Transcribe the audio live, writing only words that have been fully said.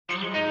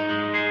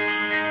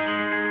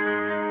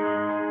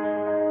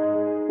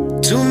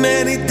Too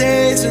many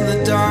days in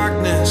the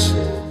darkness.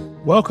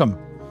 Welcome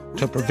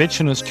to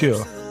Prevention is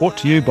Cure, brought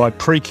to you by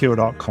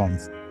Precure.com,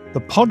 the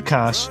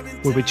podcast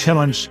where we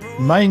challenge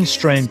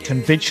mainstream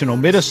conventional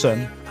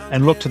medicine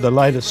and look to the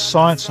latest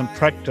science and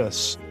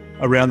practice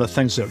around the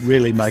things that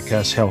really make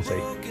us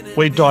healthy.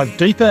 We dive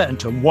deeper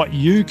into what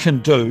you can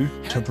do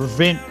to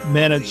prevent,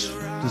 manage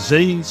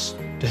disease,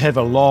 to have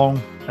a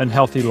long and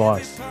healthy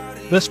life.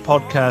 This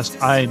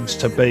podcast aims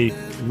to be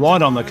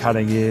right on the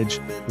cutting edge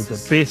with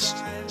the best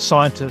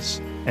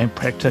scientists and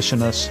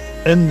practitioners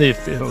in their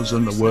fields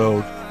in the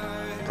world.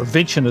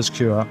 Prevention is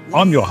Cure.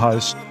 I'm your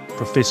host,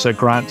 Professor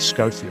Grant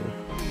Schofield.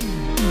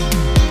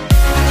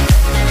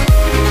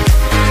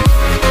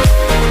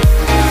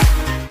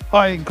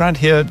 Hi, Grant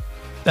here.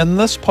 In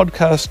this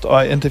podcast,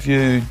 I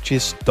interview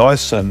Jess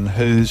Dyson,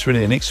 who's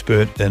really an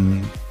expert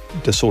in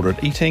disordered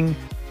eating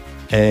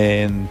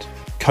and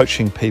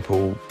coaching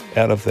people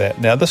out of that.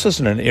 Now, this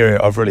isn't an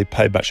area I've really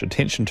paid much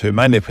attention to,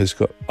 mainly because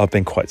I've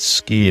been quite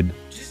scared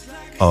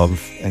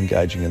of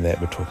engaging in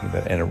that. We're talking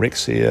about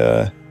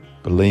anorexia,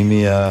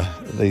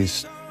 bulimia,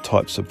 these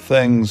types of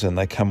things, and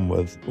they come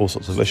with all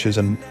sorts of issues.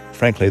 And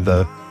frankly,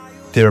 the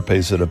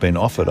therapies that have been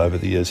offered over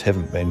the years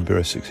haven't been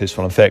very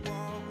successful. In fact,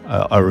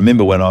 I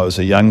remember when I was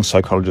a young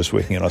psychologist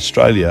working in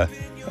Australia,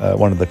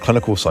 one of the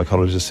clinical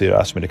psychologists there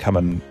asked me to come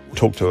and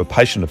talk to a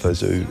patient of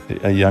his,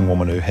 a young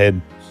woman who had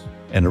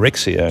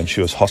anorexia, and she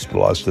was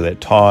hospitalised at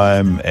that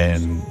time,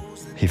 and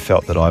he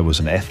felt that I was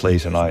an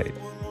athlete and I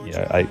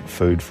ate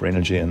food for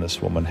energy, and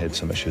this woman had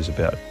some issues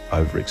about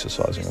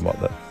over-exercising and what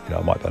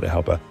I might be able to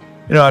help her.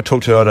 I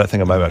talked to her, I don't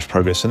think I made much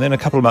progress, and then a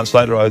couple of months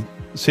later I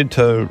said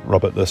to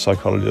Robert, the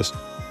psychologist,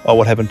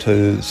 what happened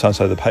to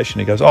so-and-so, the patient?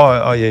 He goes,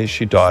 oh yeah,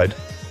 she died.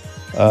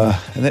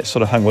 And that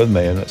sort of hung with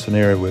me, and it's an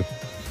area we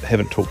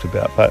haven't talked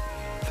about, but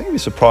I think you'd be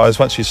surprised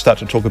once you start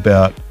to talk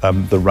about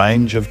the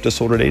range of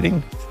disordered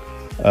eating.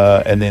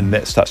 And then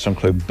that starts to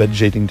include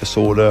binge eating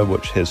disorder,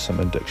 which has some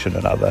addiction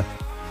and other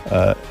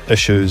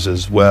issues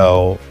as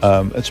well.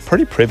 It's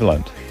pretty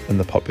prevalent in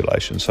the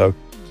population. So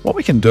what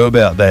we can do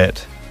about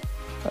that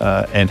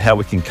and how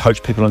we can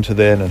coach people into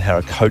that and how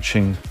a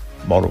coaching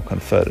model can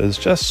fit is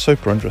just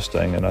super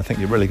interesting. And I think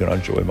you're really going to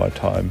enjoy my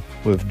time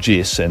with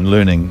Jess and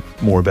learning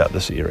more about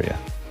this area.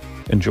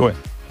 Enjoy.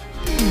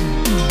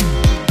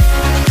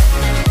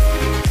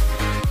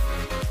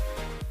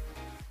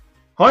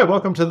 Hi,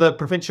 welcome to the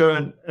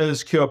Prevention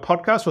is Cure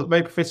podcast with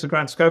me, Professor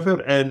Grant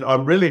Schofield, and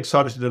I'm really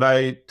excited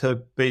today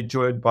to be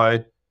joined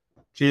by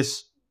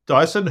Jess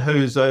Dyson,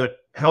 who's a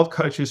health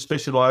coach who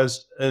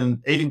specialised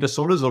in eating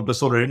disorders or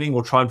disordered eating.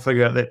 We'll try and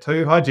figure out that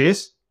too. Hi,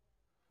 Jess.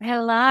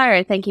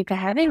 Hello, thank you for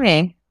having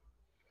me.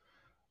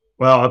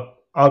 Well,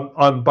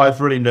 I'm both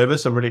really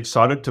nervous and really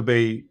excited to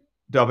be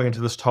delving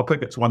into this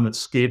topic. It's one that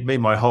scared me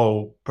my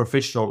whole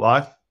professional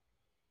life.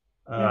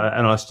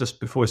 And I was just,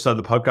 before we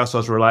started the podcast, I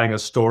was relaying a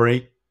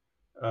story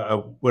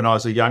when I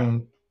was a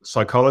young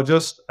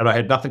psychologist, and I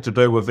had nothing to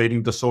do with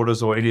eating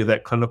disorders or any of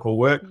that clinical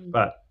work,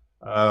 but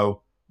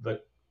the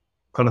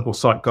clinical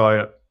psych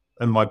guy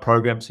in my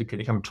program said, can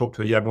you come and talk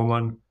to a young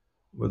woman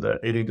with an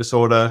eating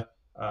disorder?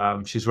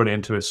 She's really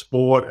into her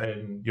sport,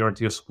 and you're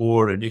into your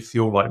sport, and you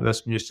feel like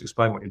this, and you just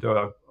explain what you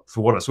do.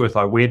 For what it's worth,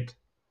 I went,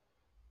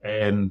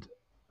 and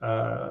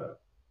I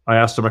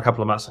asked him a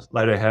couple of months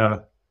later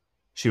how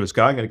she was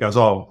going, and he goes,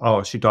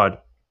 oh, she died.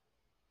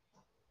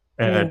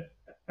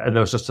 And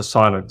there was just a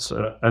silence,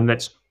 and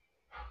that's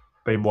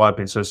been why I've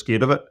been so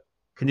scared of it.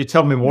 Can you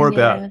tell me more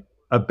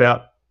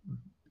about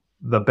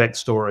the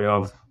backstory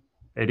of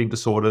eating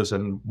disorders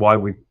and why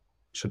we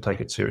should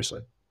take it seriously?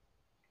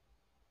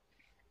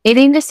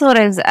 Eating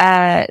disorders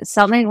are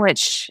something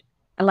which,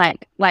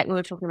 like we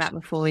were talking about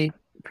before we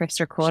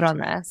pressed record on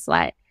this,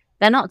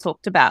 they're not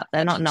talked about,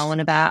 they're not known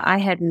about. I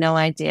had no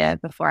idea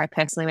before I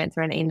personally went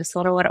through an eating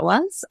disorder what it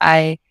was.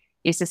 I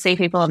used to see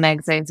people in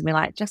magazines and be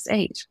like, just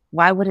eat.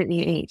 Why wouldn't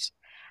you eat?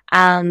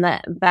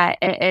 But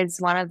it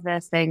is one of the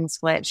things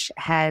which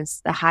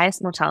has the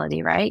highest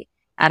mortality rate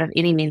out of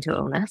any mental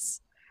illness.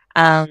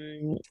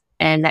 And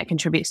that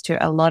contributes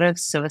to a lot of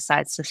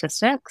suicide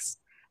statistics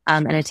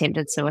and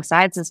attempted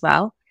suicides as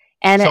well.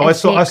 And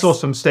so I saw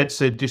some stats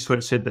said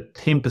that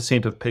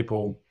 10% of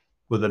people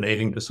with an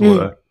eating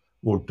disorder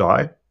will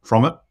die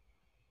from it,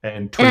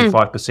 and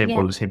 25%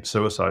 will attempt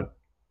suicide.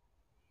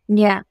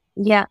 Yeah.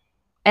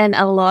 And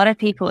a lot of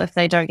people, if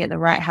they don't get the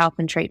right help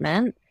and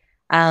treatment,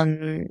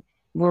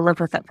 will live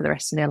with it for the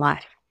rest of their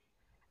life.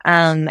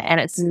 And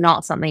it's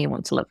not something you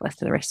want to live with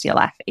for the rest of your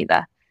life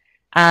either.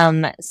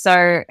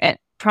 So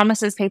it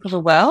promises people the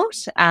world,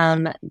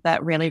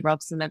 but really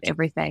robs them of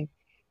everything.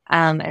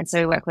 And so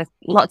we work with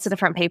lots of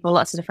different people,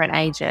 lots of different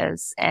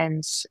ages,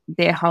 and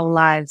their whole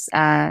lives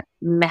are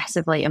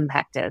massively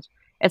impacted.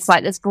 It's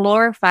like this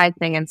glorified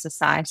thing in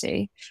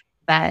society,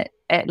 but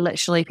it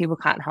literally, people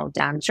can't hold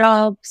down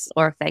jobs,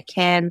 or if they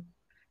can,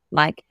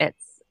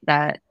 it's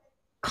that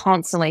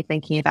constantly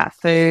thinking about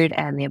food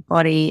and their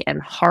body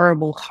and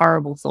horrible,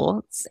 horrible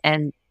thoughts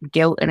and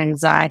guilt and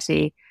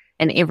anxiety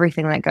and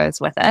everything that goes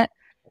with it.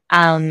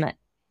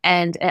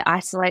 and it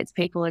isolates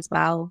people as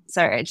well.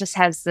 So it just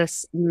has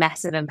this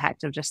massive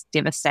impact of just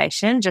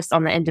devastation, just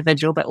on the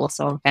individual, but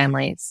also on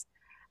families.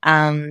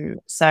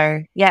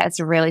 So yeah, it's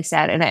really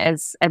sad, and it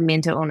is a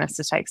mental illness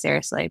to take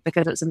seriously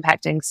because it's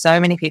impacting so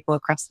many people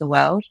across the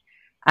world,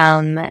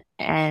 and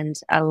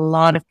a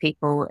lot of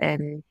people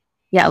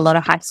a lot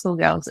of high school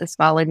girls as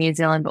well in New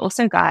Zealand, but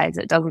also guys.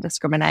 It doesn't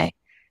discriminate,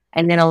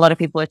 and then a lot of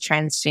people are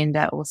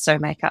transgender also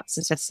make up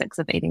statistics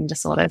of eating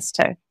disorders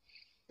too.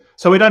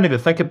 So we don't even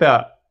think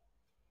about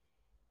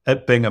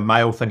it being a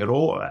male thing at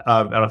all,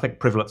 and I think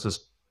prevalence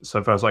is,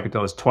 so far as I can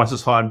tell, is twice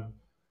as high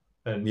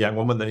in young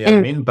women than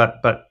young men,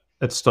 but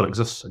it still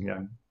exists in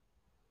young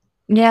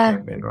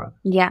men, right?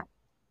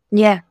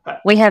 Yeah.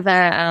 We have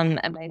a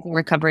amazing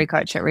recovery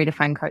coach at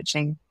Redefine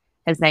Coaching.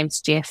 His name's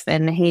Jeff,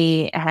 and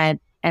he had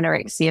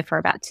anorexia for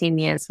about 10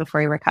 years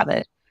before he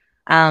recovered.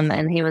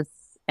 And he was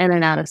in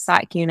and out of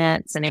psych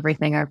units and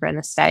everything over in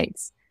the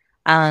States.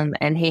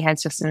 And he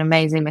has just an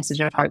amazing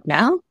message of hope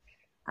now.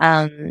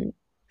 And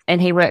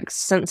he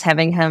works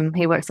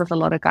with a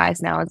lot of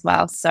guys now as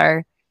well.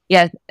 So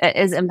yeah, it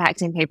is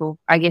impacting people.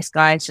 I guess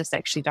guys just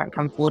actually don't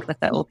come forward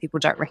with it, or people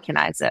don't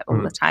recognize it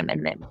all the time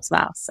in them as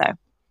well. So,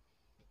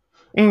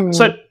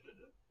 So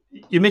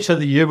you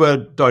mentioned that you were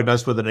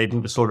diagnosed with an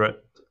eating disorder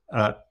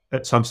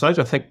at some stage.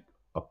 I think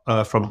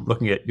from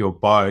looking at your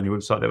bio and your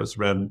website, that was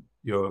around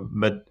your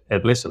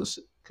mid-adolescence.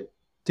 Do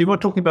you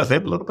mind talking about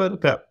that a little bit,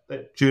 about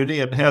that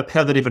journey and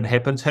how that even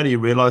happens? How do you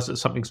realize that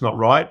something's not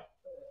right?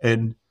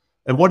 And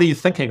what are you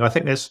thinking? I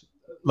think that's,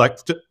 like,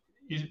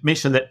 you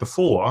mentioned that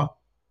before.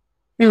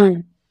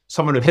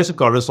 Someone who hasn't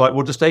got it is like,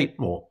 well, just eat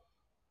more.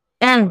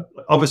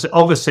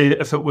 Obviously,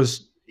 if it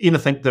was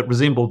anything that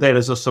resembled that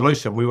as a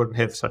solution, we wouldn't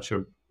have such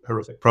a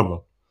horrific problem.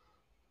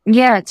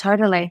 Yeah,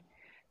 totally.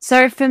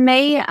 So for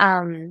me,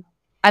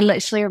 I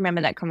literally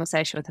remember that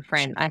conversation with a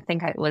friend. I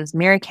think it was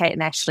Mary Kate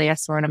and Ashley I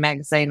saw in a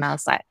magazine. And I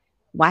was like,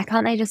 why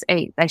can't they just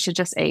eat? They should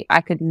just eat.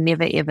 I could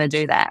never, ever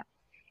do that.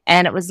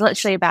 And it was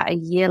literally about a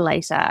year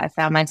later, I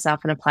found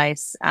myself in a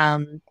place,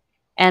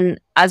 and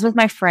I was with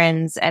my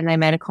friends, and they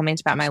made a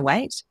comment about my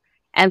weight.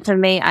 And for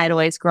me, I'd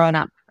always grown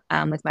up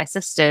with my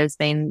sisters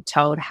being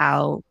told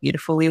how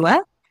beautiful we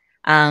were.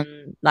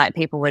 Like,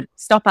 people would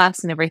stop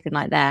us and everything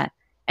like that.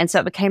 And so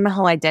it became my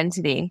whole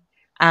identity.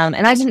 And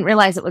I didn't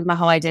realize it was my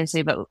whole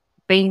identity, but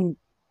being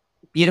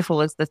beautiful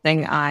was the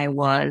thing I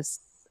was,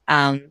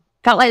 felt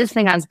like the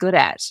thing I was good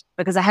at,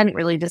 because I hadn't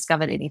really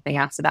discovered anything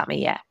else about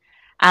me yet.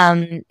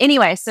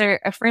 Anyway, so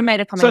a friend made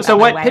a comment. So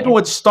wait, people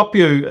would stop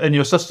you and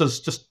your sisters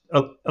just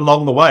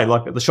along the way,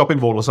 like at the shopping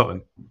mall or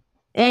something?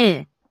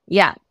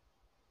 Yeah,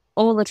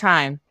 all the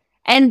time.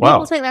 And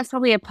people think that's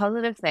probably a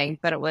positive thing,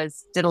 but it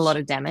did a lot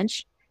of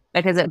damage,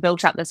 because it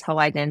built up this whole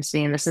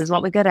identity, and this is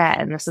what we're good at,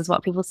 and this is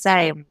what people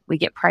say, and we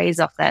get praise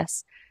off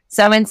this.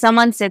 So when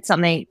someone said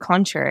something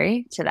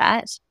contrary to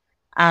that,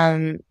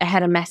 it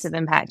had a massive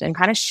impact and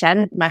kind of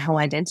shattered my whole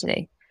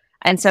identity.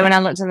 And so when I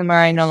looked in the mirror,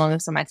 I no longer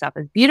saw myself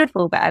as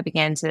beautiful, but I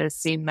began to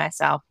see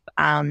myself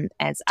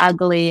as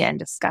ugly and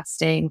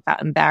disgusting,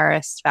 felt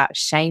embarrassed, felt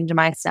ashamed of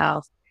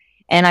myself.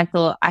 And I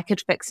thought I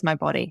could fix my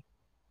body.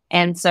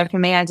 And so for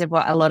me, I did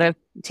what a lot of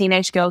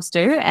teenage girls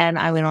do, and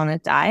I went on a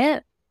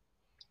diet.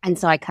 And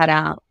so I cut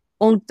out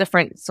all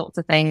different sorts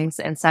of things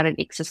and started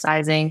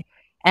exercising.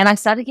 And I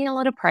started getting a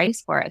lot of praise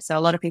for it. So a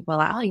lot of people are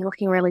like, oh, you're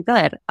looking really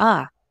good.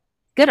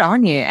 Good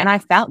on you. And I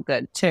felt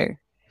good too.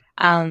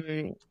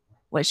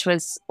 Which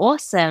was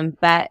awesome.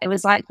 But it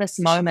was like this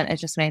moment, it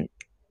just went,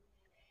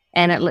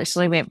 and it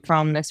literally went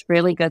from this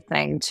really good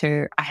thing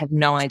to, I have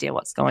no idea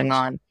what's going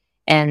on.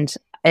 And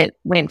it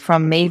went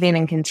from me being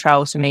in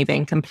control to me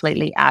being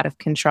completely out of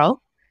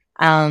control.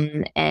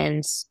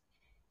 And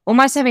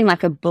almost having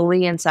like a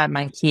bully inside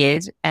my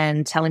head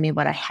and telling me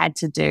what I had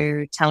to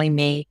do, telling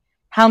me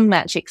how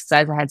much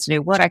exercise I had to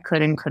do, what I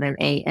could and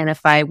couldn't eat. And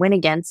if I went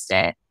against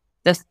it,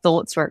 the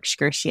thoughts were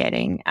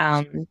excruciating.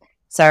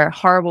 So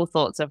horrible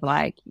thoughts of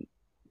like,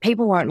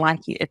 people won't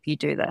like you if you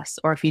do this,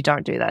 or if you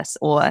don't do this,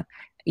 or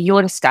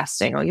you're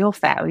disgusting, or you're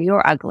fat, or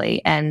you're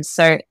ugly. And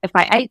so if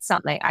I ate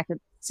something, I could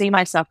see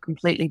myself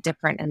completely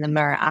different in the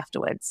mirror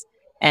afterwards.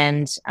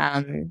 And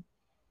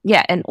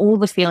and all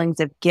the feelings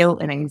of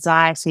guilt and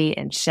anxiety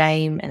and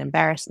shame and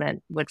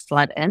embarrassment would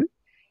flood in.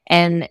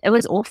 And it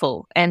was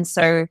awful. And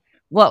so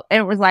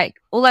it was like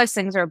all those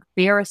things are a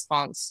fear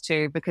response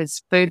to,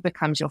 because food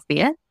becomes your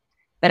fear.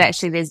 But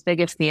actually, there's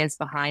bigger fears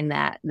behind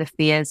that. The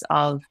fears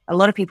of, a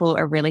lot of people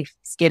are really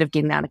scared of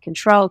getting out of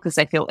control because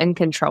they feel in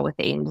control with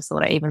the eating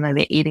disorder, even though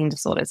their eating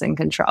disorder is in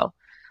control.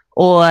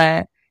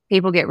 Or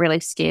people get really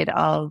scared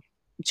of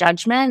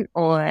judgment,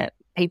 or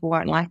people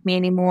won't like me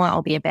anymore,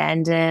 I'll be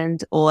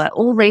abandoned, or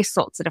all these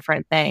sorts of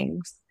different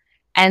things.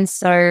 And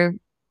so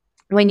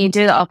when you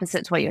do the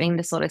opposite to what your eating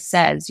disorder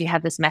says, you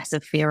have this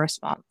massive fear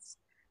response.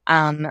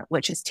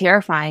 Which is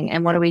terrifying.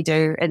 And what do we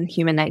do in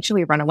human nature?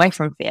 We run away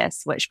from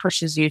fears, which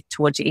pushes you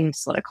towards your eating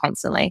disorder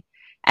constantly.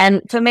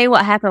 And for me,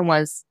 what happened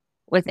was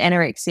with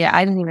anorexia,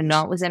 I didn't even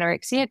know it was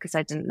anorexia because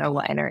I didn't know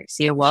what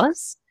anorexia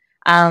was.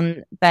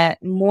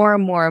 But more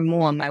and more and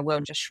more, my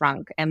world just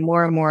shrunk, and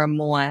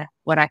more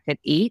what I could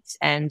eat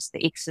and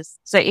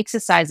so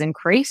exercise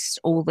increased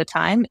all the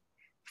time.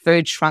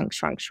 Food shrunk,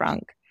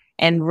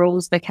 and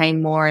rules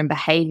became more, and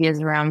behaviors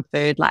around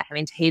food, like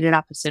having to heat it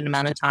up a certain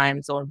amount of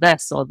times or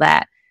this or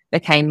that,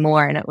 became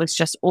more, and it was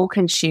just all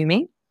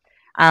consuming.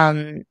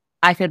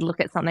 I could look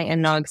at something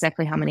and know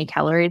exactly how many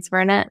calories were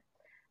in it.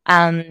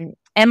 And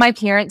my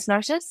parents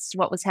noticed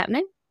what was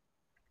happening.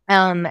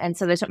 And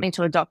so they took me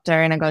to a doctor,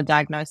 and I got a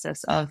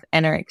diagnosis of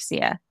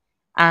anorexia.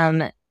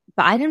 But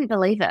I didn't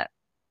believe it.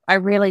 I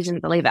really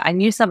didn't believe it. I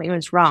knew something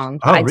was wrong,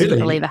 but I didn't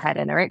believe I had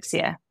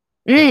anorexia.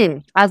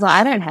 I was like,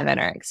 I don't have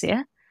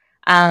anorexia.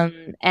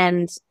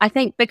 And I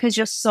think because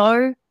of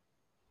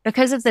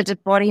the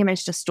body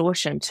image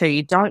distortion too,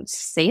 you don't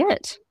see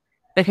it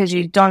because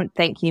you don't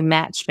think you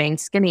match being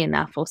skinny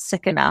enough or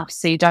sick enough.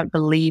 So you don't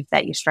believe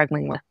that you're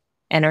struggling with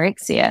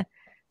anorexia.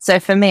 So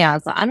for me, I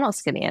was like, I'm not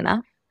skinny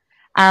enough.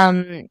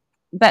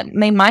 But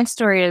my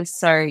story is,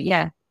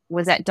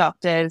 was at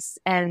doctors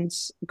and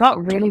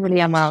got really, really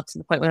unwell to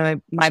the point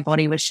where my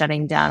body was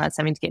shutting down. I was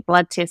having to get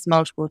blood tests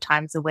multiple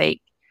times a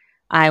week.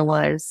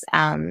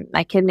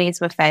 My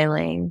kidneys were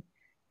failing,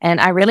 and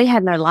I really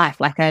had no life.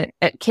 Like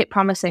it kept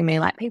promising me,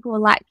 like, people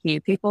will like you,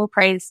 people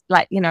praise,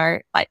 like,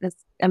 like this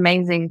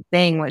amazing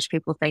thing, which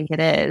people think it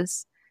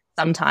is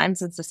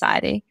sometimes in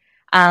society.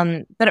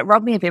 But it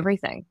robbed me of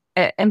everything.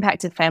 It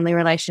impacted family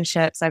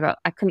relationships. I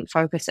couldn't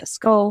focus at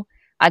school.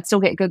 I'd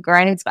still get good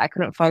grades, but I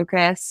couldn't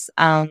focus.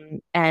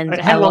 And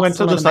how long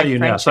until this are you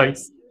now? So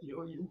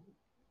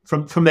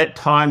from that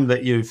time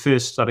that you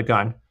first started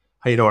going,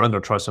 hey, I'm going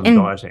to try some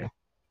dieting,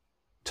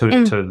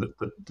 to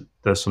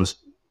the sort of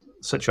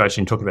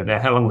situation you're talking about now,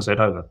 how long was that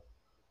over?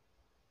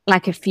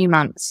 Like a few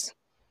months.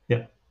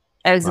 Yeah.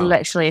 It was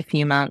literally a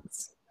few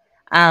months.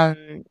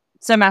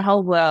 So my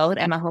whole world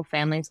and my whole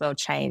family's world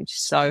changed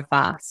so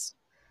fast.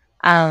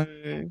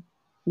 And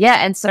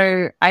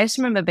so I just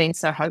remember being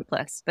so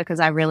hopeless because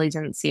I really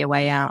didn't see a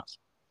way out.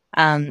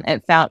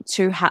 It felt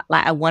too hard,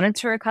 like I wanted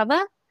to recover,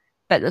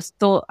 but this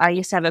thought, I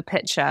used to have a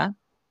picture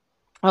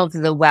of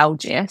the well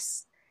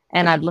Jess,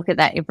 and I'd look at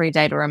that every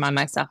day to remind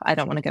myself, I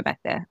don't want to go back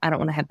there. I don't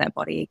want to have that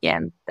body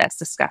again. That's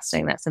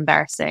disgusting. That's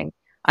embarrassing.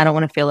 I don't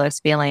want to feel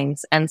those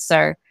feelings. And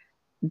so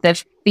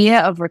the fear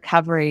of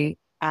recovery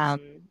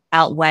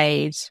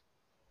outweighed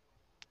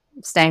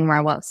staying where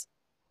I was.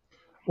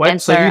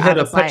 Wait, so you had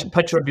a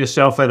picture of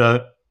yourself at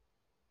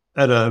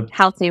a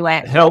healthy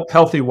weight,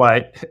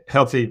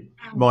 healthy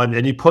mind,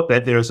 and you put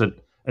that there as an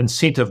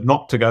incentive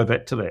not to go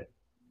back to that.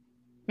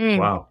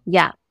 Wow.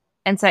 Yeah.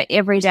 And so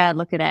every day I'd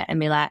look at it and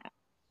be like,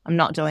 I'm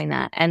not doing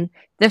that. And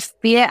the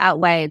fear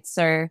outweighed.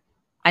 So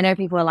I know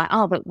people are like,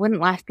 oh, but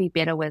wouldn't life be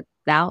better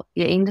without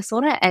your eating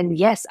disorder? And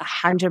yes,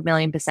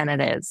 100,000,000%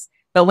 it is.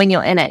 But when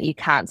you're in it, you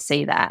can't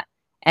see that.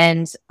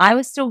 And I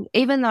was still,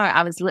 even though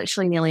I was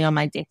literally nearly on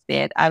my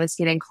deathbed, I was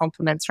getting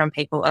compliments from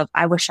people of,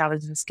 I wish I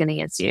was as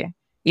skinny as you.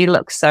 You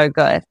look so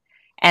good.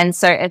 And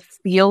so it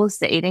fuels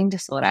the eating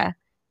disorder.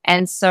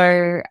 And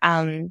so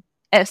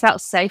it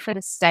felt safer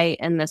to stay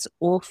in this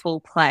awful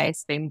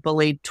place, being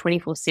bullied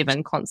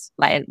 24/7,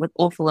 constantly with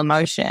awful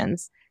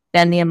emotions,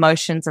 than the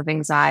emotions of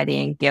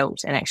anxiety and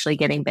guilt and actually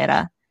getting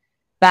better.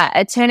 But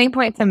a turning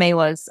point for me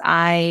was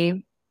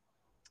I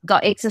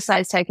got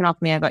exercise taken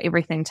off me. I got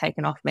everything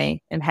taken off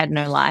me and had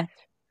no life.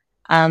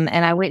 And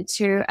I went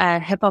to a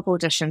hip hop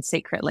audition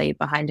secretly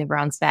behind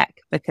everyone's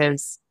back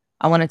because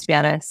I wanted to be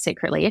able to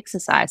secretly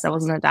exercise. I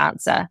wasn't a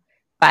dancer,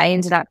 but I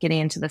ended up getting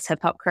into this hip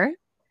hop crew.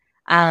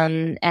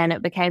 And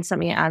it became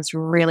something I was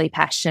really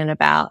passionate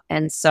about.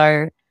 And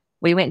so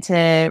we went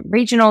to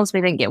regionals.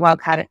 We didn't get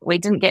wildcarded. We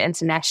didn't get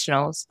into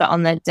nationals. But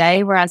on the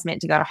day where I was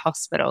meant to go to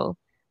hospital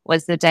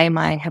was the day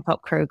my hip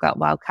hop crew got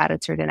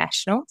wildcarded through to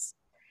nationals.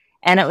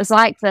 And it was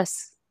like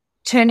this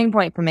turning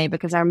point for me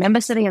because I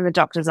remember sitting in the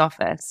doctor's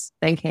office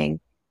thinking,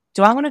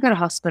 do I want to go to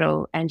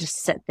hospital and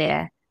just sit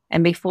there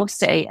and be forced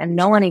to eat and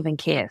no one even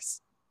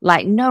cares?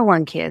 Like, no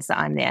one cares that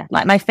I'm there.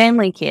 Like, my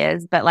family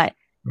cares, but like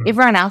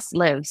everyone else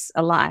lives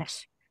a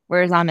life,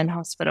 whereas I'm in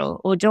hospital.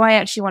 Or do I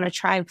actually want to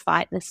try and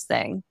fight this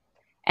thing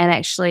and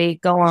actually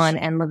go on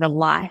and live a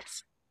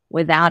life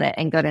without it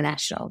and go to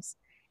nationals?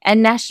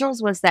 And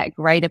nationals was that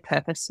greater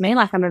purpose to me.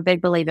 Like, I'm a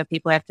big believer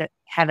people have to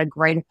have a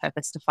greater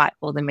purpose to fight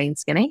for than being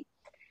skinny.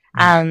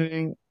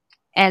 And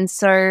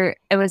so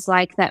it was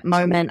like that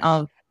moment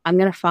of, I'm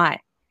going to fight.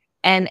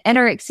 And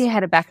anorexia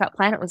had a backup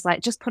plan. It was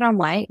like, just put on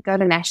weight, go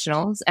to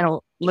nationals, and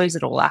I'll lose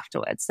it all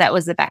afterwards. That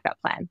was the backup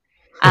plan.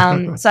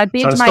 So I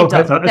begged my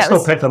doctor. It's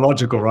still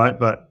pathological, right?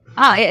 But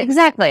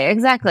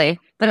exactly.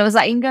 But it was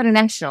like, you can go to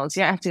nationals.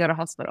 You don't have to go to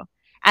hospital.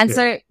 And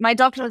so my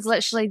doctor was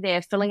literally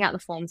there filling out the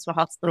forms for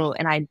hospital,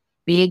 and I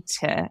begged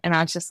her, and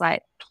I was just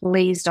like,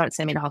 please don't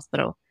send me to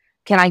hospital.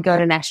 Can I go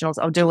to nationals?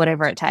 I'll do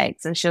whatever it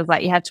takes. And she was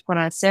like, you have to put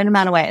on a certain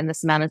amount of weight in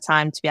this amount of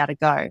time to be able to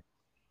go.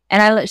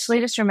 And I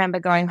literally just remember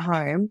going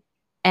home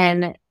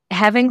and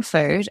having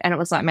food, and it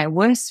was like my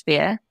worst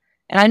fear.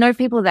 And I know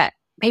people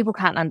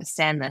can't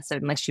understand this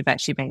unless you've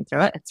actually been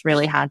through it. It's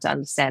really hard to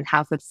understand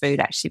how could food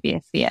actually be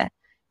a fear.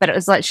 but it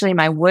was literally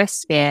my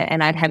worst fear.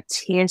 And I'd have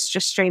tears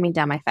just streaming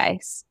down my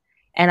face.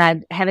 And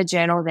I'd have a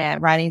journal there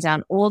writing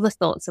down all the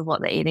thoughts of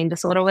what the eating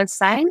disorder was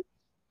saying.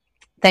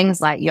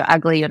 Things like, you're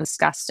ugly, you're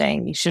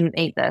disgusting, you shouldn't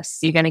eat this,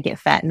 you're going to get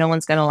fat, no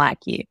one's going to like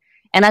you.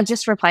 And I'd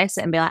just replace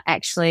it and be like,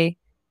 actually,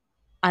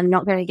 I'm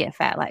not going to get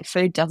fat. Like,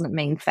 food doesn't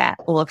mean fat,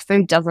 or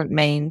food doesn't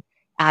mean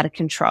out of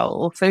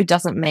control, or food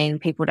doesn't mean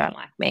people don't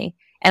like me.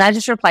 And I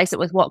just replace it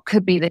with what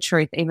could be the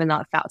truth, even though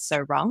it felt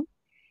so wrong.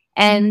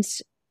 And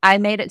I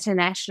made it to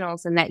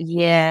nationals, and that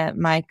year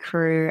my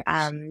crew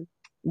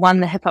won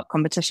the hip hop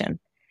competition.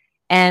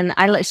 And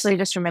I literally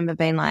just remember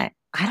being like,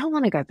 I don't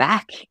want to go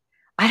back.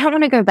 I don't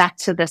want to go back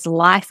to this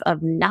life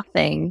of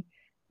nothing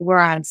where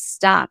I'm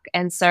stuck.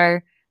 And so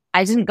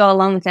I didn't go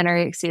along with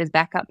anorexia's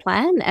backup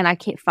plan, and I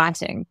kept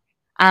fighting.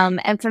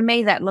 And for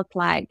me, that looked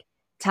like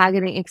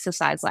targeting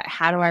exercise, like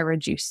how do I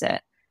reduce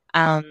it?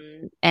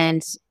 And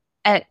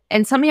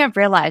something I've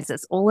realized,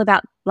 it's all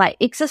about, like,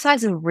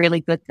 exercise is a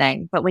really good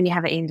thing, but when you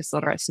have an eating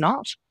disorder, it's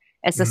not.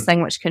 It's this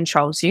thing which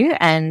controls you,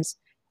 and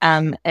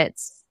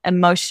it's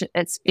emotion,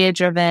 it's fear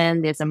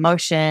driven. There's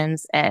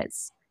emotions.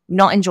 It's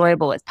not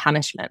enjoyable. It's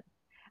punishment.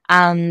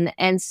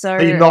 And so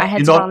you're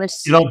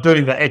not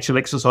doing the actual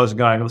exercise and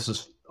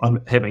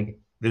going,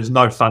 there's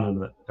no fun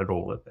in it at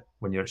all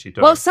when you're actually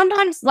doing it. Well,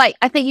 sometimes, like,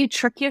 I think you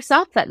trick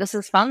yourself that this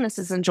is fun, this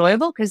is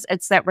enjoyable, because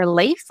it's that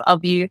relief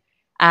of you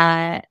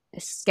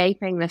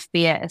escaping the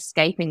fear,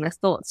 escaping the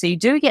thought. So you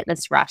do get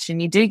this rush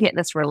and you do get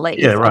this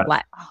relief of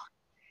like,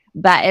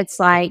 but it's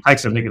like, it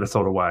takes a negative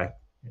thought away.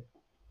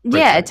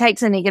 Yeah, it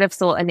takes a negative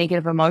thought, a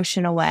negative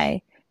emotion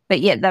away, but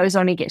yet those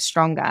only get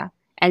stronger.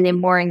 And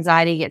then more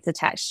anxiety gets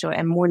attached to it,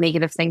 and more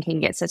negative thinking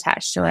gets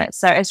attached to it.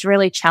 So it's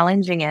really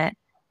challenging it.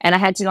 And I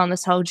had to go on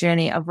this whole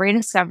journey of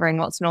rediscovering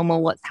what's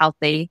normal, what's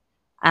healthy,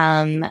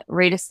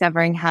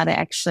 rediscovering how to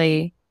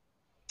actually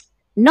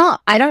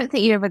I don't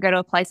think you ever go to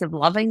a place of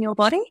loving your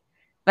body,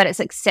 but it's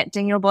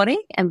accepting your body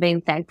and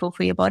being thankful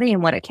for your body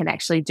and what it can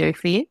actually do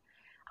for you.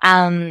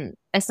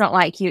 It's not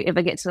like you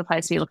ever get to the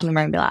place where you look in the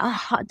mirror and be like, oh,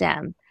 hot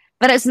damn.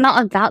 But it's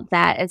not about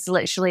that. It's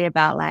literally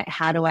about, like,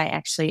 how do I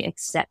actually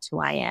accept who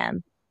I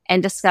am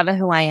and discover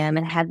who I am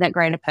and have that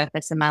greater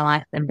purpose in my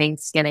life than being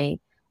skinny.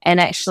 And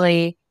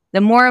actually,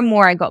 the more and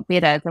more I got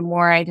better, the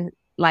more I,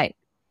 like,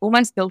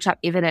 almost built up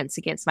evidence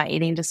against my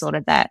eating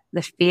disorder that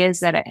the fears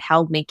that it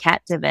held me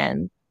captive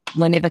in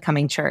were never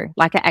coming true.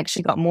 Like, I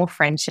actually got more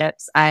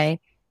friendships. I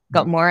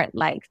got more,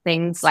 like,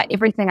 things, like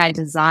everything I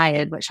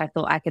desired, which I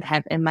thought I could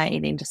have in my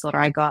eating disorder,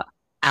 I got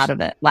out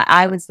of it. Like,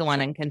 I was the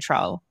one in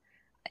control.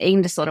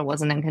 Eating disorder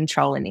wasn't in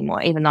control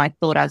anymore, even though I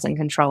thought I was in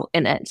control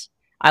in it.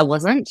 I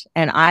wasn't,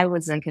 and I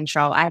was in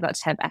control. I got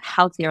to have a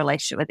healthier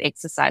relationship with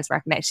exercise where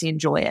I can actually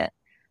enjoy it.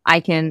 I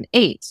can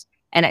eat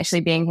and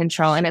actually be in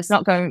control. And it's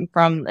not going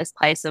from this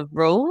place of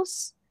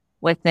rules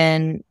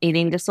within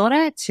eating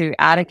disorder to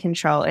out of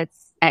control.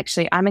 It's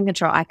actually, I'm in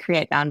control. I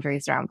create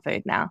boundaries around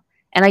food now,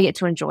 and I get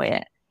to enjoy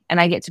it,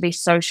 and I get to be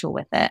social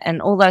with it,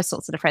 and all those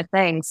sorts of different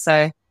things.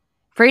 So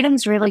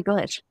freedom's really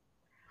good.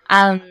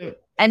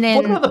 And then,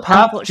 what about the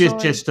path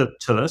just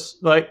to this?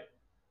 Like,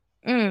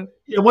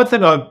 one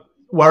thing I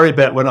worry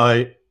about when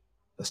I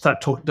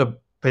start talking to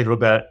people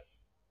about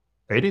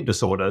eating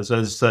disorders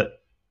is that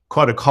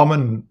quite a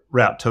common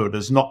route to it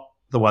is not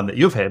the one that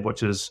you've had,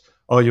 which is,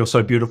 oh, you're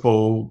so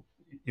beautiful,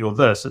 you're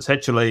this. It's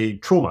actually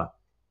trauma,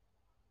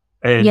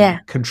 and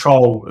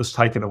control is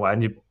taken away.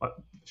 And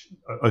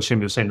I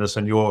assume you've seen this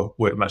in your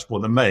work much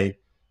more than me.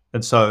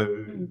 And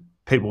so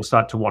people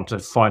start to want to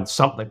find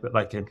something that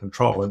they can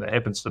control, and that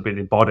happens to be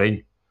their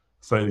body,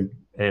 food,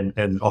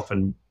 and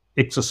often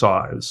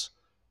exercise.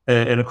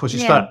 And of course, you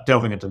start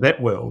delving into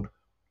that world.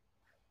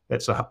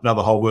 That's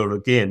another whole world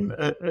again.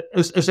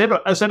 Is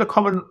that a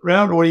common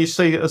route, or do you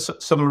see a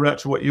similar route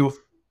to what you've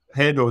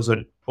had, or is it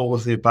all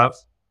of the above?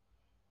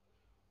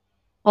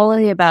 All of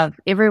the above.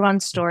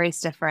 Everyone's story is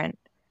different.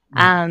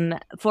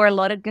 For a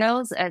lot of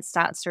girls, it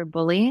starts through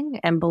bullying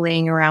and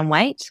bullying around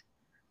weight.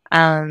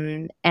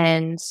 And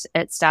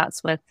it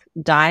starts with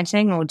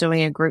dieting or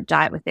doing a group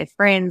diet with their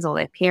friends or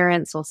their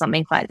parents or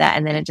something like that.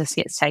 And then it just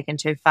gets taken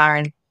too far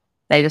and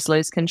they just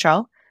lose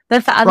control.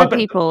 But for other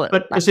people,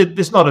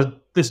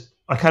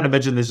 I can't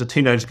imagine there's a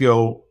teenage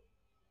girl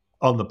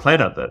on the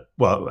planet that,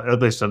 well, at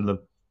least in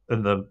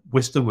the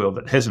Western world,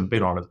 that hasn't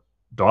been on a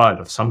diet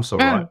of some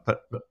sort, right?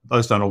 But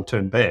those don't all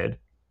turn bad.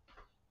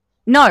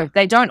 No,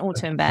 they don't all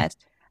turn bad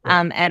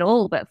at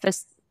all. But for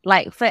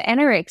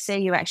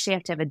anorexia, you actually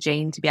have to have a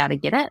gene to be able to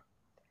get it.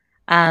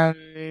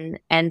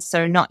 And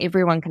so not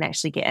everyone can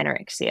actually get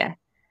anorexia.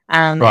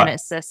 And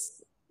it's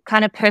this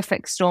kind of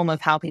perfect storm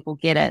of how people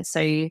get it. So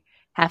you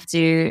have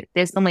to,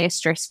 there's normally a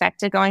stress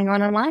factor going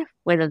on in life,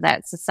 whether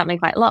that's something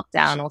like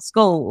lockdown or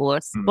school or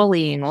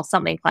bullying or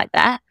something like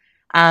that.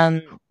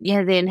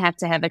 You then have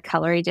to have a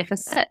calorie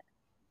deficit.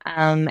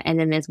 And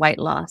then there's weight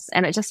loss,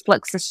 and it just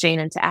flicks this gene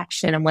into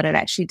action. And what it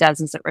actually does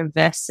is it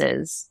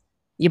reverses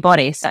your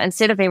body. So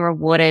instead of being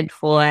rewarded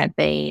for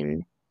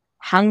being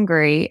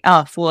hungry,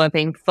 for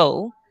being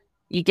full,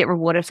 you get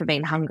rewarded for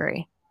being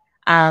hungry.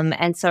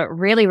 And so it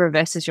really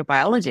reverses your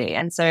biology.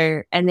 And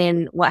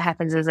then what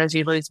happens is as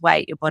you lose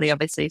weight, your body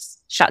obviously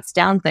shuts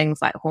down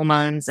things like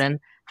hormones and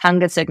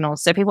hunger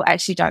signals. So people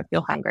actually don't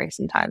feel hungry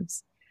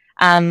sometimes.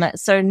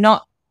 So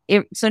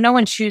no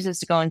one chooses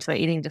to go into an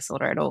eating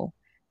disorder at all,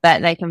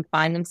 but they can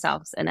find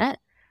themselves in it.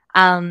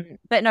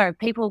 But no,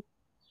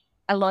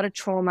 a lot of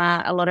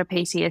trauma, a lot of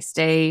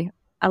PTSD,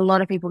 a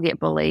lot of people get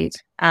bullied,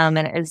 and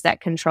it is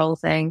that control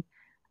thing.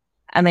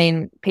 I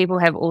mean, people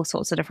have all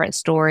sorts of different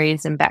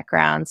stories and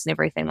backgrounds and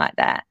everything like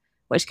that,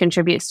 which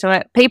contributes to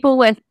it. People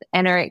with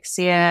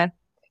anorexia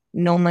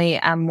normally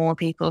are more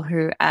people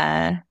who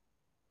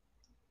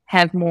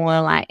have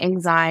more like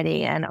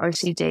anxiety and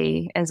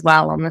OCD as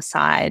well on the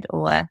side,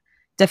 or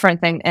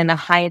different thing, and are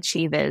high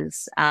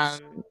achievers,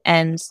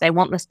 and they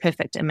want this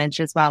perfect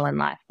image as well in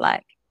life.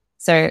 Like,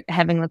 so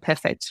having the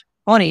perfect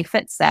body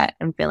fits that,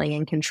 and feeling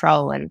in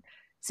control and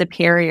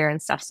superior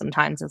and stuff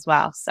sometimes as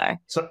well. So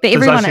but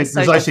everyone is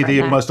so does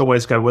OCD almost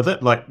always go with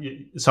it? Like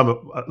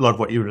a lot of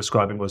what you were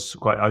describing was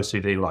quite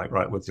OCD like,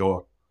 right? With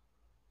your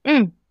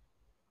yeah.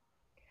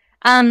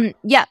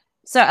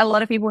 So a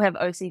lot of people have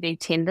OCD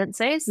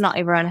tendencies. Not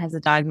everyone has a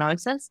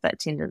diagnosis, but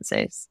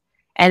tendencies.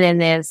 And then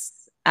there's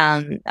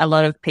a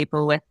lot of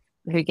people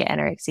who get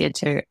anorexia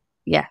too.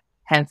 Yeah,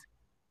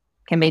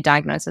 can be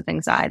diagnosed with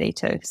anxiety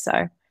too.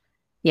 So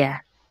yeah,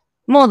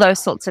 more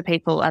those sorts of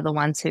people are the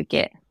ones who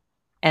get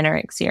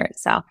anorexia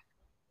itself.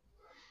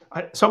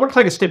 So I want to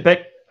take a step back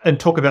and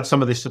talk about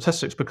some of these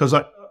statistics, because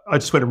I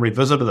just went and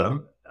revisited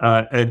them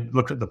and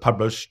looked at the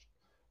published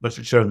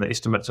literature and the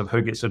estimates of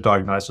who gets a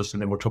diagnosis,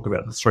 and then we'll talk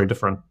about the 3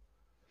 different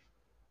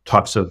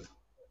types of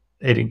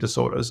eating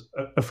disorders.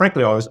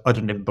 Frankly, I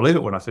didn't even believe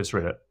it when I first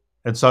read it.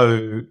 And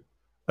so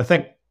I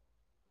think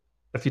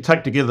if you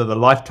take together the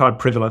lifetime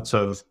prevalence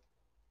of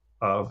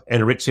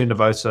anorexia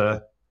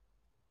nervosa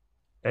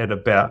at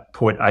about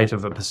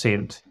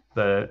 0.8%,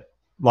 the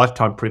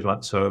lifetime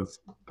prevalence of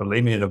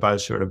bulimia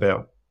nervosa at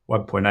about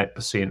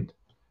 1.8%,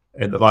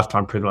 and the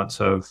lifetime prevalence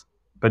of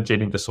binge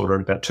eating disorder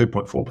at about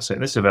 2.4%.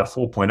 That's about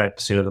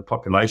 4.8% of the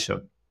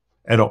population,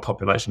 adult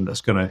population,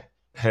 that's going to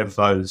have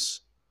those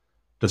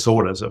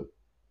disorders at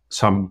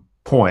some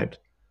point.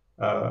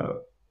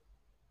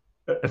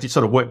 If you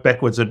sort of work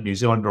backwards in New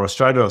Zealand or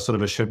Australia, I sort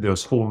of assumed there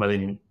was 4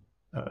 million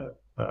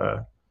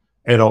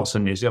adults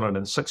in New Zealand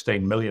and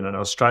 16 million in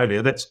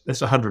Australia. That's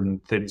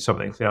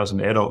 130-something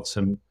thousand adults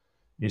in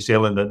New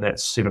Zealand, and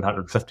that's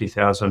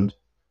 750,000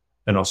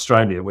 in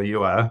Australia, where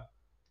you are.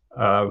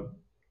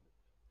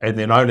 And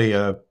then only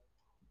a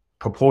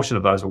proportion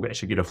of those will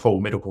actually get a full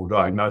medical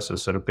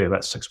diagnosis. So it'll be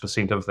about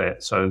 6% of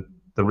that. So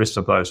the rest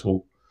of those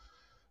will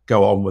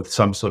go on with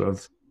some sort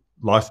of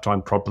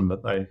lifetime problem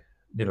that they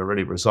never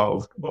really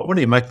resolved. What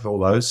do you make of all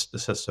those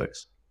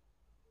statistics?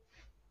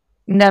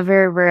 They're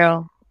very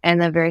real,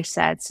 and they're very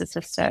sad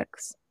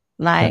statistics.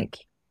 Like,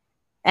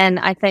 and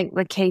I think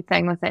the key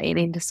thing with the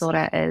eating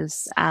disorder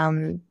is, I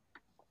mean,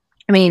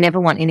 you never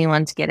want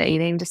anyone to get an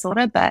eating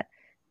disorder, but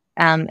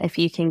if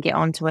you can get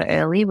onto it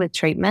early with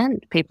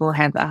treatment, people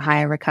have a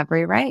higher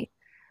recovery rate.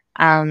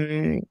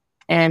 And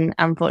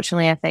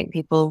unfortunately, I think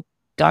people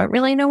don't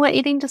really know what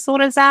eating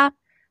disorders are.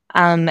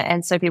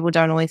 And so people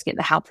don't always get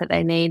the help that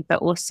they need. But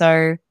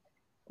also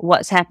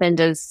what's happened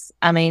is,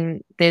 I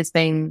mean, there's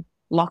been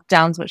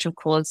lockdowns which have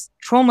caused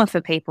trauma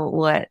for people,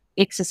 or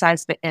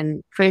exercise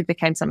and food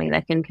became something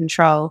they can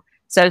control.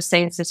 So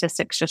seeing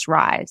statistics just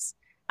rise.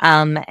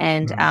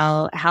 And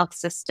our health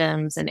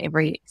systems and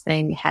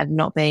everything have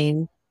not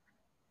been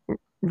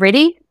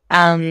ready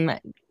to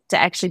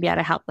actually be able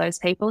to help those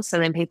people. So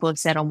then people have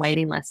sat on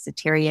waiting lists,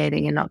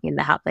 deteriorating and not getting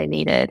the help they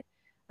needed.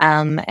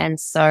 And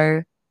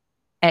so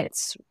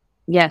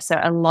so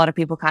a lot of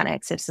people can't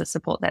access the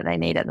support that they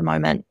need at the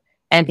moment.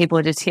 And people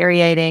are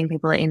deteriorating,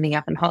 people are ending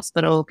up in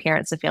hospital,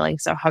 parents are feeling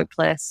so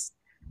hopeless.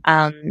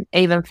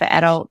 Even for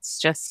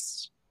adults,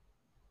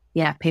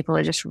 people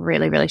are just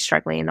really, really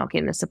struggling and not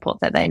getting the support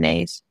that they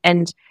need.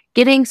 And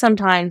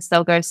sometimes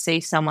they'll go see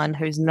someone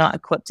who's not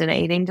equipped in an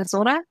eating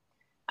disorder.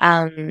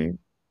 And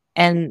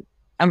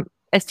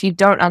if you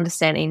don't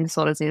understand eating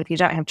disorders, if you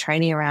don't have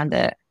training around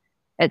it,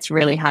 it's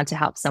really hard to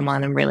help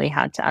someone and really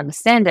hard to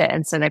understand it.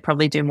 And so they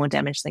probably do more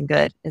damage than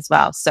good as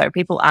well. So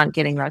people aren't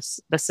getting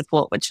the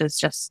support, which is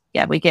just,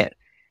 we get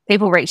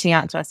people reaching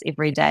out to us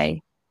every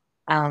day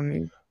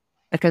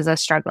because they're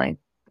struggling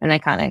and they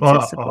can't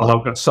access support.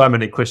 I've got so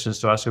many questions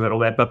to ask you about all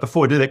that. But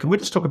before we do that, can we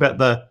just talk about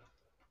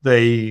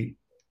the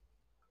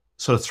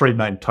sort of 3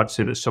 main types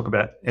here? Let's talk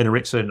about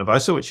anorexia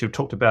nervosa, which you've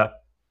talked about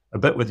a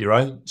bit with your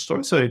own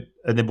story. So,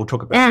 and then we'll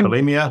talk about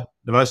bulimia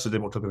nervosa,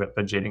 then we'll talk about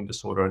binge eating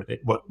disorder and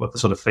what the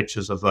sort of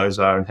features of those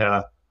are and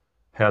how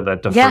they're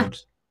different. Yeah.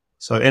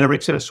 So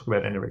anorexia, let's talk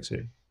about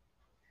anorexia.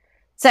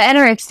 So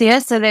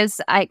anorexia, so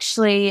there's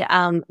actually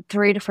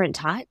 3 different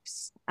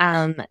types.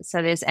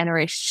 So there's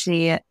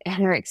anorexia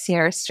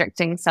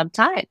restricting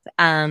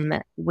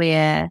subtype,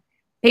 where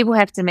people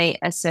have to meet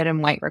a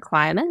certain weight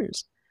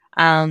requirement,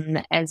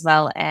 as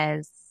well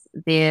as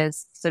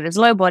there's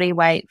low body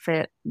weight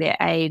for their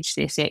age,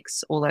 their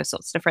sex, all those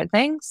sorts of different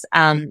things.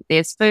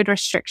 There's food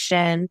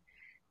restriction.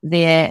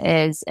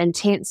 there is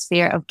intense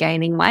fear of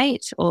gaining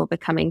weight or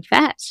becoming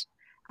fat.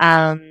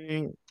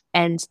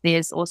 And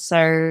there's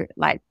also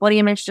like body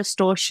image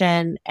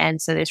distortion.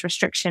 And so there's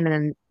restriction,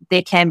 and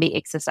there can be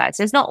exercise.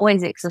 There's not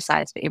always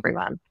exercise for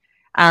everyone.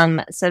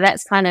 So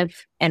that's kind of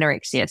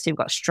anorexia. So you've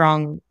got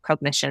strong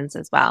cognitions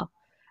as well.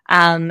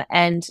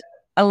 And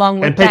along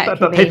with that,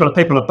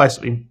 people are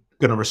basically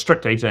going to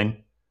restrict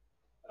eating,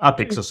 up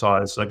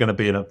exercise. They're going to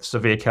be in a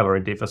severe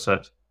calorie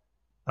deficit.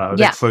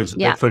 That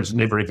food's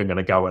never even going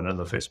to go in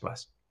the first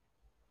place.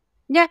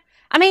 Yeah.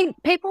 I mean,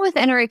 people with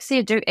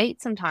anorexia do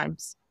eat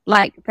sometimes.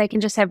 Like, they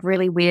can just have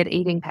really weird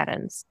eating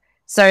patterns.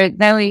 So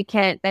they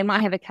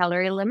might have a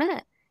calorie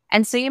limit.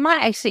 And so you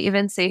might actually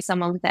even see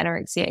someone with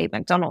anorexia eat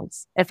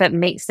McDonald's if it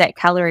meets that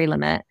calorie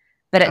limit,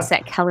 but it's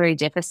that calorie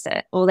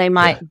deficit, or they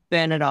might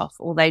burn it off,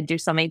 or they do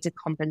something to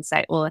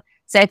compensate, or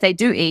say if they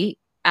do eat,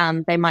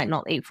 they might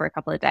not eat for a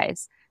couple of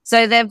days.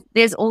 So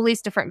there's all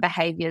these different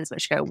behaviors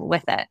which go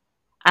with it.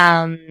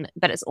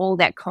 But it's all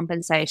that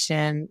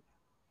compensation,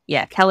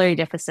 calorie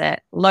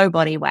deficit, low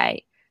body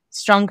weight,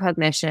 strong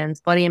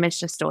cognitions, body image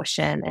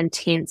distortion,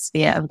 intense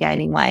fear of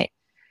gaining weight.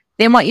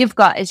 Then what you've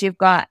got is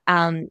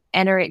anorexia,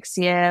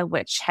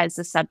 which has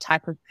the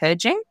subtype of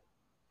purging.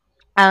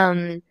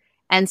 And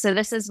so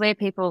this is where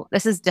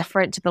this is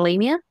different to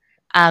bulimia.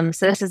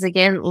 So this is,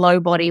 again, low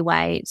body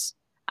weight,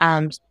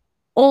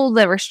 all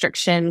the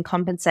restriction,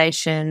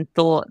 compensation,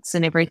 thoughts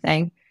and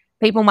everything.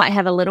 People might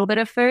have a little bit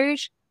of food,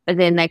 but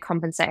then they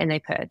compensate and they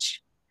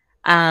purge.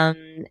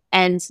 And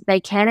they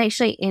can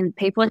actually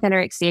people with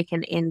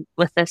anorexia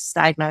with this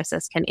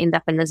diagnosis can end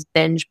up in this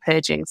binge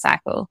purging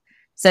cycle.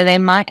 So they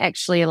might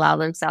actually allow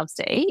themselves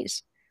to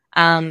eat,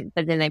 but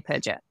then they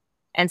purge it.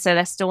 And so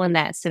they're still in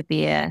that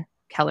severe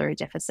calorie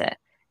deficit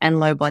and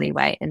low body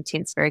weight,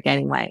 intense fear of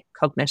gaining weight,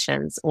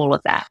 cognitions, all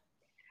of that.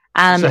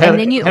 So how's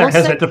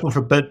that different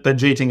from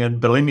binge eating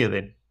and bulimia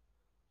then?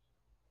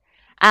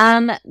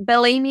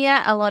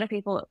 Bulimia, a lot of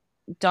people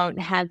don't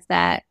have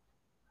that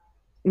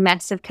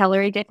massive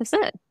calorie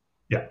deficit.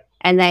 Yeah.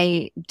 And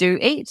they do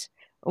eat.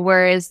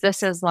 Whereas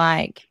this is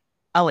like,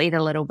 I'll eat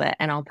a little bit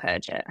and I'll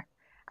purge it.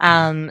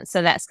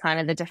 So that's kind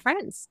of the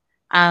difference.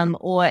 A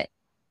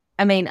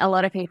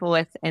lot of people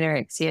with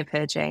anorexia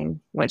purging,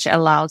 which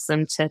allows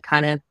them to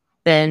kind of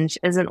binge,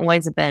 isn't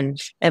always a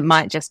binge. It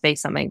might just be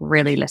something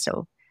really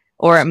little,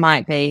 or it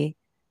might be,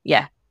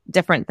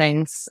 different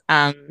things.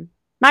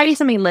 Might be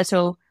something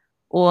little,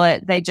 or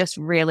they just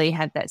really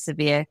have that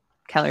severe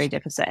calorie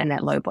deficit and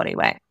that low body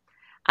weight.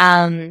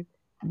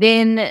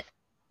 Then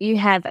you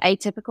have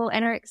atypical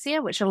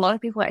anorexia, which a lot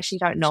of people actually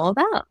don't know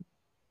about.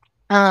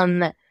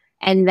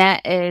 And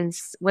that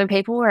is when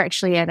people are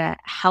actually at a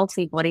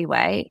healthy body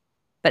weight,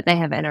 but they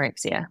have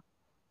anorexia.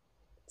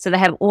 So they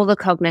have all the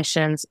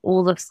cognitions,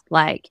 all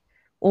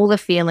the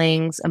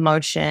feelings,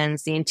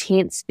 emotions, the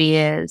intense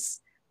fears,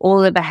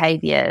 all the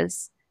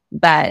behaviors,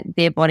 but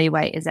their body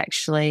weight is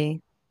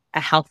actually a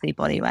healthy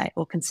body weight,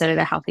 or considered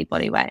a healthy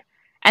body weight.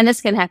 And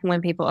this can happen when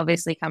people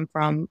obviously come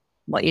from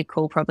what you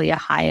call probably a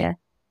higher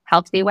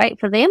healthy weight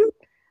for them.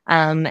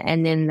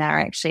 And then they're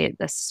actually at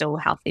this still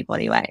healthy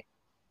body weight.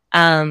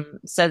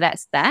 So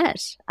that's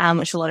that,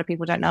 which a lot of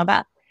people don't know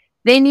about.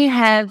 Then you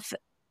have,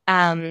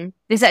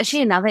 there's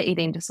actually another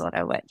eating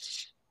disorder,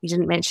 which you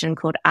didn't mention,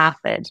 called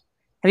ARFID.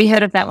 Have you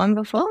heard of that one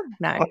before?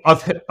 No.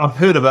 I've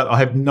heard of it. I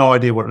have no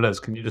idea what it is.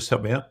 Can you just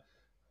help me out?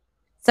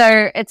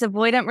 So it's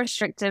avoidant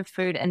restrictive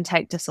food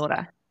intake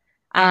disorder.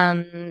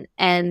 And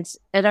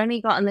it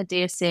only got in the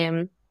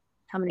DSM,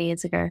 how many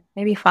years ago?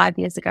 Maybe 5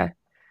 years ago.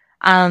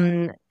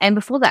 And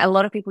before that, a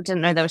lot of people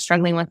didn't know they were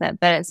struggling with it,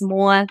 but it's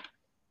more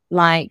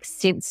like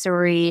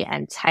sensory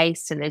and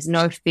taste, and there's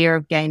no fear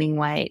of gaining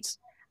weight.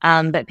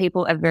 But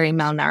people are very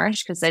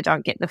malnourished because they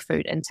don't get the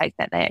food intake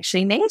that they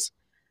actually need.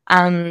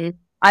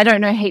 I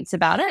don't know heaps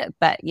about it,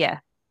 but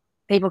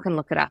people can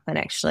look it up, and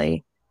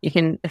actually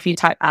if you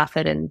type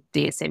ARFID in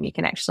DSM, you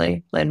can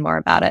actually learn more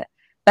about it.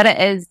 But it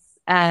is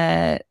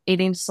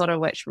eating disorder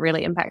which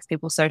really impacts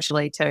people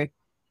socially too.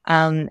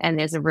 And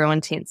there's a real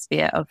intense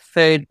fear of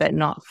food, but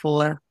not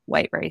for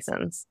weight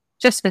reasons,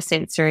 just for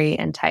sensory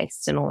and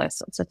taste and all those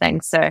sorts of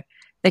things. So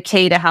the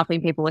key to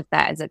helping people with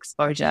that is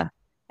exposure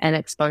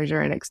and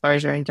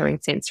doing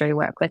sensory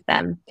work with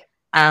them.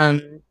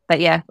 But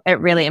it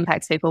really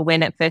impacts people.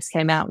 When it first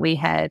came out, we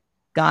had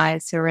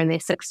guys who were in their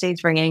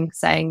 60s ringing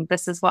saying,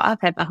 this is what I've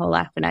had my whole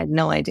life, and I had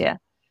no idea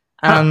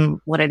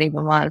what it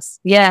even was.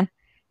 Yeah.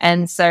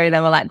 And so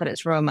they were like, but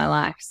it's ruined my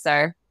life.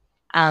 So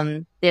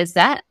there's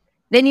that.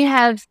 Then you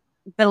have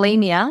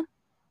bulimia,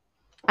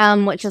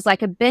 which is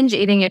like a binge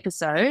eating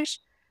episode.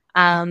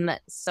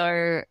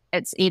 So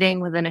it's eating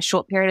within a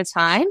short period of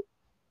time,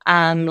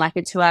 like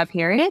a 2-hour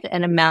period,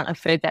 an amount of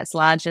food that's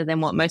larger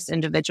than what most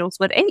individuals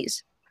would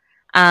eat.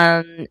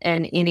 In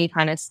any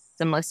kind of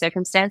similar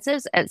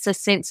circumstances. It's a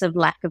sense of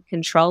lack of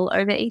control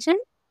over eating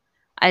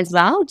as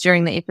well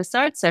during the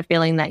episode. So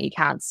feeling that you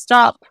can't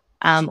stop,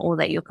 or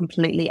that you're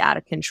completely out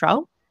of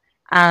control.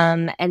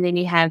 And then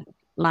you have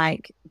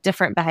like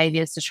different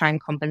behaviors to try and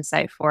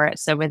compensate for it.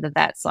 So whether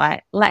that's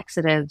like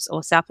laxatives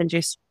or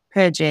self-induced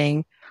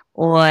purging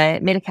or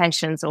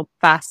medications or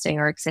fasting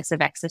or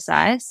excessive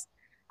exercise.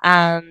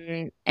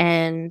 And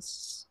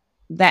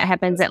that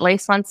happens at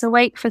least once a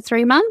week for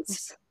 3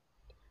 months.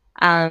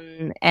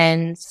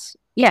 And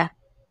yeah,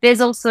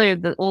 there's also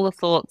all the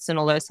thoughts and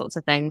all those sorts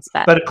of things.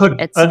 But it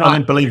could, I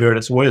mean, believe it,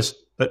 it's worse,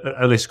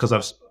 at least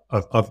because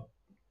I've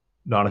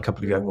known a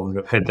couple of people who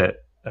have had that.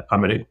 I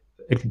mean,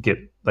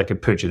 they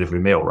could purge it every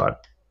meal, right?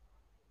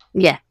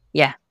 Yeah.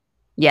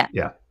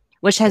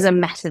 Which has a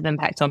massive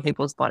impact on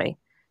people's body.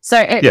 So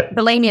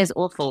bulimia is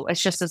awful.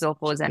 It's just as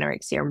awful as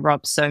anorexia and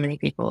robs so many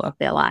people of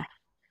their life.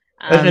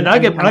 And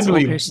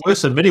arguably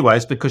worse in many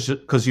ways because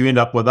you end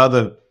up with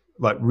other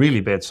like really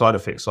bad side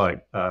effects,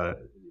 like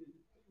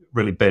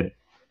really bad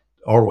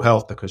oral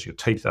health because your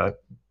teeth are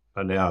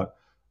now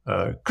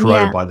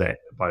corroded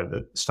by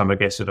the stomach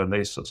acid and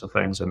these sorts of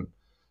things, and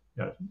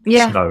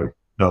there's no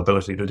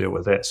ability to deal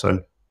with that.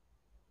 So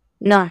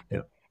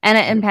and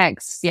it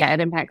impacts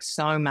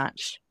so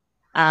much.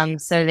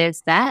 So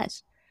there's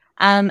that.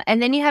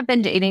 And then you have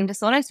binge eating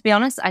disorder. To be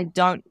honest,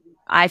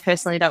 I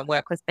personally don't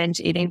work with binge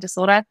eating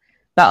disorder,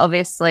 but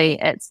obviously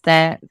it's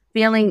the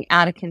feeling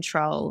out of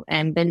control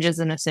and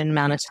binges in a certain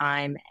amount of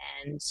time,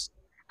 and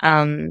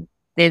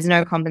there's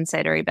no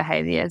compensatory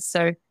behaviors.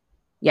 So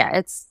yeah,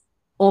 it's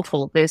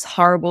awful. There's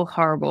horrible,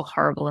 horrible,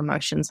 horrible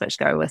emotions which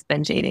go with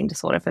binge eating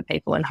disorder for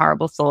people, and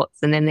horrible thoughts,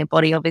 and then their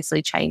body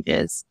obviously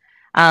changes.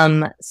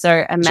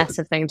 So a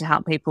massive thing to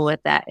help people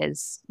with that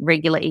is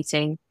regular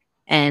eating,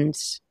 and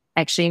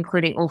actually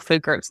including all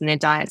food groups in their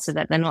diet so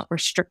that they're not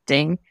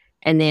restricting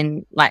and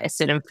then like a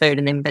certain food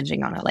and then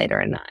binging on it later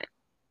at night.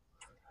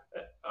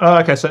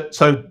 Okay,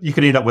 so you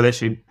could end up with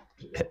actually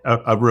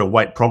a real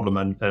weight problem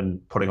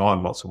and putting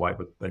on lots of weight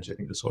with binge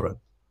eating disorder.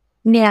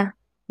 Yeah.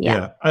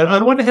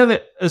 I wonder how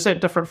is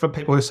that different from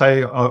people who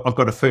say, oh, I've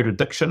got a food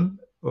addiction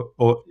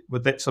or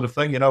with that sort of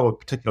thing, or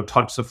particular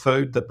types of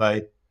food that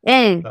they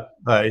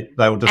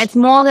will just... It's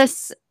more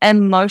this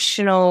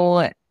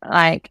emotional,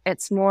 like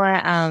it's more,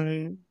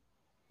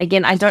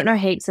 again, I don't know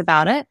heaps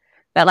about it,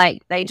 but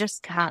like they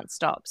just can't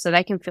stop. So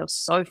they can feel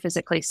so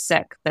physically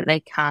sick that they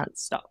can't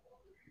stop.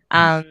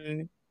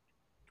 And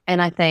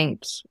I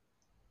think,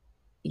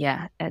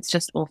 it's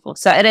just awful.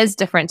 So it is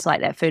different to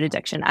like that food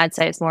addiction. I'd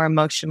say it's more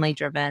emotionally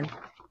driven.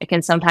 It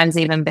can sometimes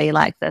even be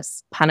like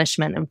this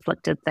punishment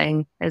inflicted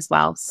thing as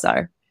well.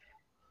 So,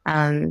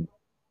 what's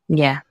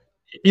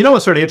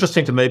really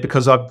interesting to me,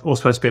 because I've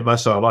also spent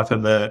most of my life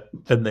in the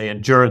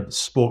endurance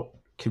sport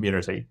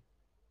community,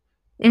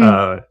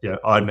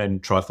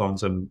 Ironman,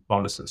 triathlons, and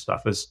wellness and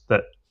stuff, is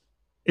that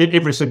in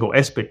every single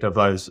aspect of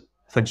those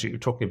things that you're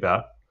talking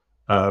about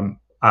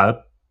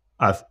are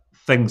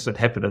things that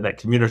happen in that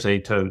community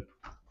to,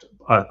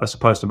 I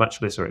suppose, to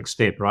much lesser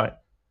extent, right?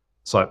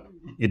 So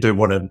you do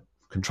want to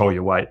control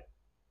your weight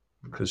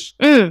because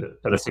that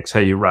affects how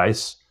you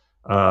race.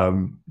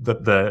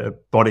 The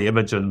body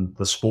image in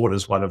the sport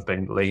is one of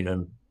being lean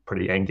and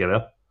pretty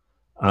angular,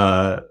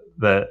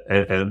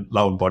 and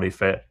low in body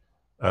fat.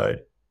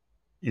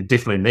 You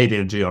definitely need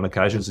energy on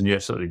occasions, and you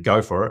absolutely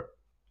go for it.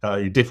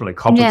 You definitely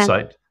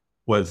compensate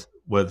with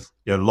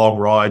long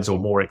rides or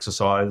more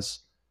exercise.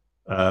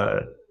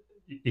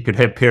 You could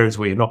have periods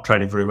where you're not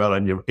training very well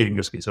and your eating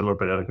just gets a little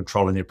bit out of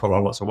control and you put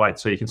on lots of weight.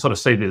 So you can sort of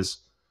see there's,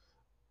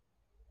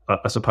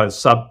 I suppose,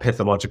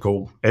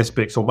 sub-pathological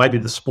aspects, or maybe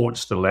the sport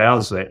just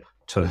allows that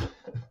to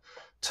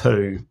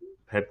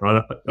happen.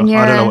 I don't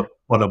know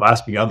what I'm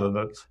asking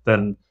other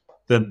than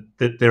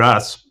there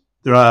are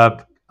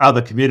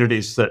other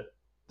communities that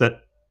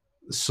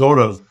sort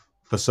of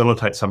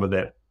facilitate some of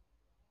that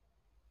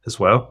as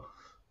well.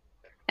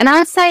 And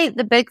I'd say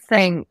the big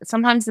thing,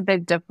 sometimes the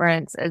big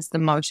difference is the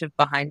motive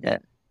behind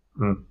it.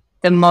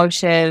 The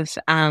motive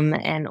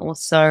and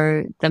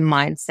also the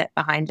mindset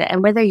behind it,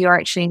 and whether you're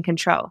actually in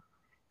control.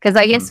 Because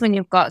I guess when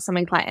you've got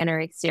something like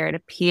anorexia, it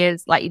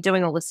appears like you're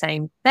doing all the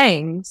same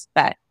things,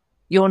 but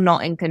you're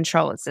not in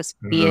control. It's this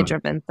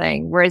fear-driven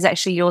thing, whereas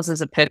actually yours is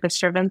a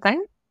purpose-driven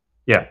thing.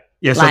 Yeah.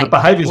 So the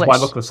behaviours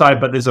might look the same,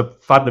 but there's a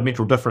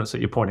fundamental difference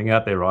that you're pointing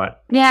out there, right?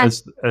 Yeah.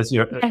 As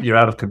you're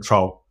out of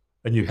control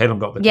and you haven't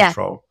got the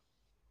control.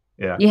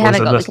 Yeah. You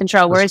haven't got the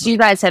control, whereas you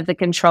guys have the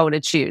control to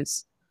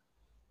choose.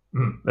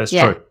 That's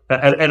true.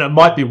 And it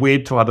might be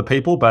weird to other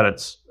people,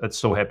 but it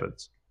still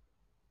happens.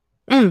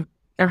 100%.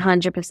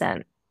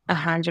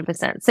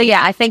 100%. So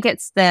yeah, I think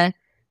it's the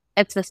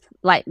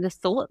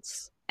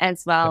thoughts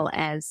as well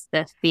as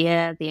the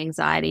fear, the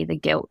anxiety, the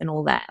guilt, and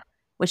all that,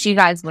 which you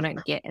guys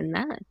wouldn't get in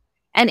that.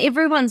 And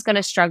everyone's going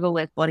to struggle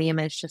with body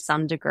image to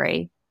some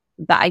degree.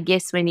 But I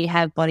guess when you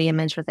have body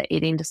image with an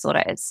eating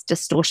disorder, it's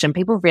distortion.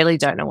 People really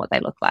don't know what they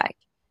look like.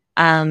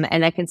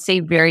 And they can see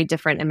very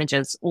different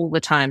images all the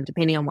time,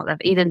 depending on what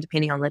they've eaten,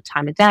 depending on the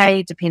time of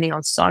day, depending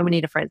on so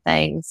many different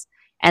things.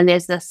 And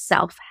there's this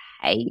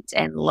self-hate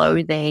and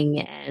loathing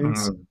and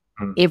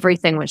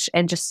everything,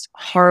 and just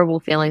horrible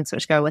feelings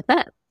which go with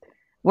it.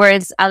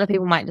 Whereas other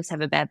people might just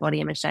have a bad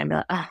body image day and be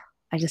like,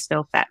 I just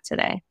feel fat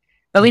today.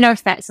 But we know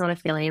fat's not a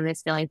feeling, and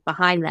there's feelings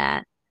behind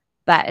that.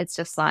 But it's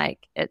just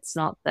like, it's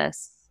not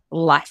this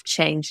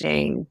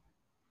life-changing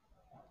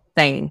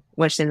thing,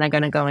 which then they're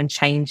going to go and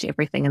change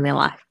everything in their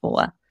life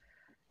for.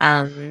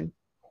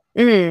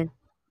 Hey,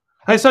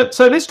 so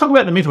let's talk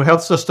about the mental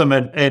health system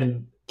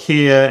and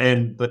care,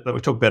 and that we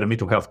talk about a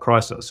mental health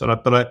crisis.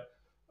 But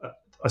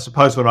I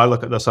suppose when I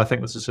look at this, I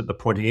think this is at the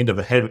pointy end of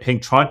it, having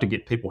tried to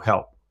get people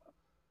help.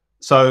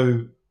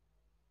 So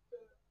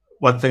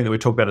one thing that we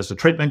talk about is the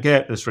treatment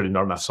gap. There's really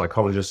not enough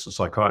psychologists or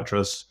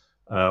psychiatrists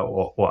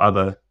or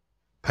other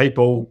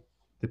people.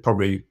 There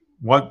probably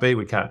won't be.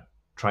 We can't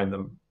train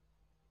them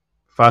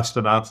fast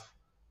enough.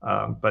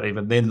 But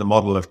even then, the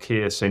model of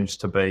care seems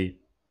to be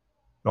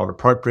not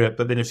appropriate.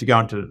 But then if you go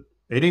into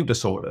eating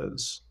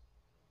disorders,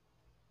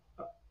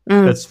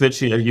 it's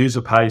virtually a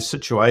user-pays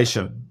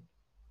situation.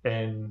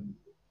 And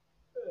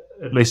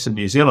at least in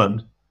New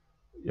Zealand,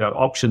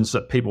 options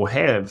that people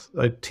have,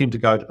 they tend to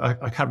go to,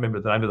 I can't remember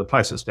the name of the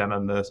place. It's down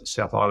in the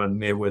South Island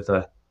near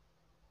near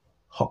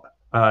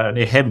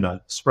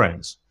Habner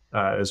Springs.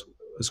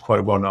 Is quite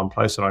a well-known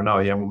place, and I know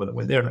a young woman that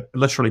went there, and it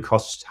literally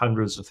costs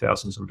hundreds of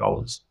thousands of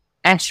dollars.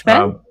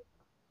 Ashburn?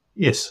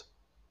 Yes.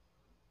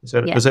 Is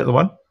that the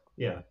one?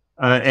 Yeah.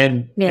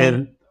 And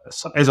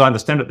as I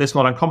understand it, that's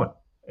not uncommon.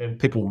 And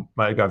people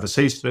may go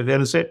overseas to do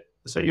that. Is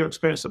that your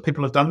experience, that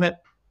people have done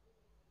that?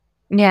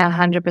 Yeah,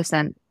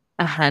 100%.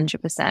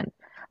 100%.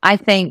 I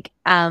think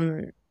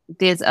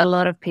there's a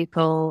lot of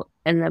people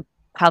in the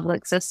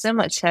public system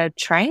which are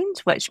trained,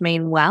 which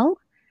mean well,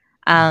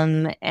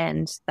 and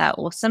they're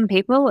awesome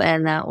people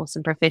and they're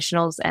awesome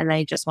professionals and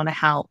they just want to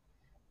help.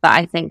 But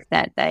I think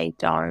that they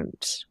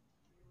don't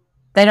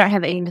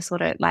have eating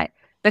disorder, like,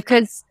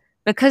 because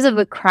of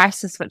the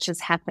crisis which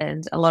has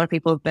happened, a lot of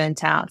people have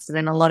burnt out. So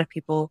then a lot of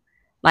people,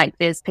 like,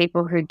 there's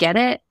people who get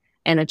it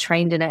and are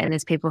trained in it, and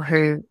there's people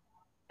who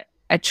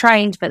are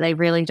trained but they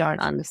really don't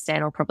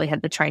understand or probably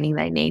have the training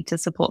they need to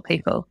support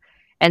people.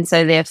 And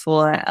so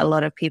therefore a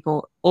lot of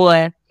people,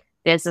 or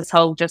there's this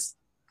whole just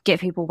get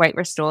people weight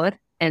restored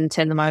and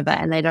turn them over,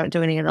 and they don't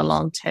do any of the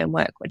long-term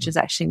work which is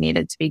actually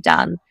needed to be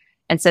done.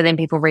 And so then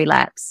people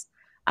relapse.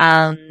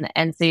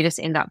 And so you just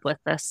end up with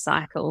this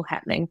cycle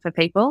happening for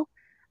people.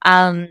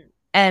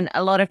 And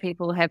a lot of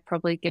people have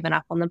probably given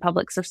up on the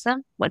public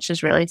system, which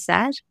is really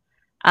sad.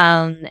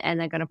 And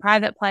they're going to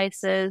private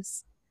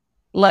places.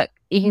 Look,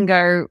 you can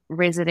go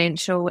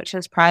residential, which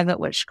is private,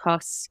 which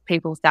costs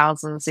people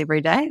thousands every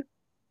day.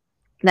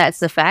 That's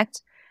the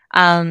fact.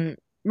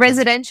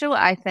 Residential,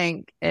 I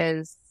think,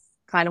 is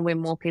kind of when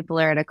more people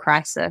are at a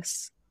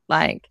crisis,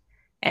 like,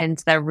 and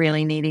they're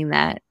really needing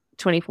that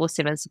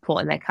 24/7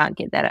 support, and they can't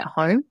get that at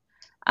home.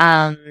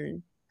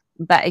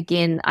 But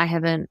again, I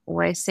haven't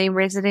always seen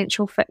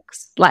residential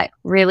fix, like,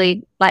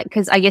 really, like,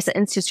 because I guess it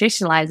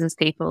institutionalizes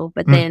people,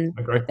 but then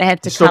they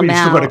have to come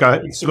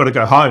out. You still got to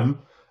go home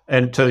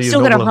and to your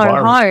normal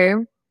environment.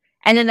 Home,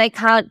 and then they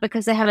can't,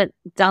 because they haven't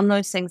done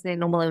those things in their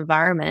normal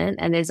environment,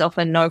 and there's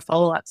often no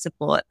follow-up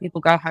support.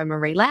 People go home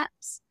and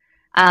relapse.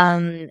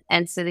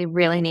 And so there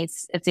really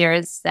needs, if there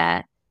is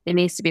that, there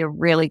needs to be a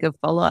really good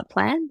follow-up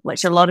plan,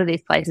 which a lot of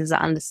these places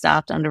are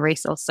understaffed,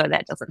 under-resourced, so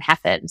that doesn't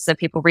happen. So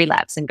people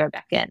relapse and go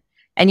back in.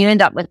 And you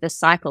end up with this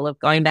cycle of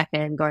going back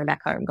in, going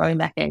back home, going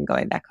back in,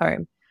 going back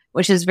home,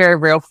 which is very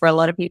real for a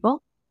lot of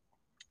people.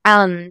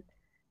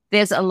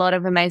 There's a lot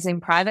of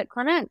amazing private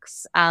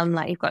clinics.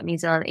 Like, you've got New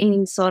Zealand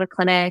Eating Disorder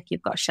Clinic,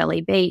 you've got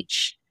Shelley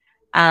Beach.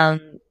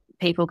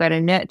 People go to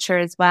Nurture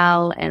as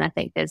well. And I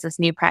think there's this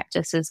new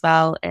practice as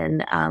well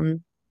in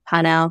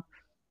Parnell.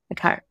 I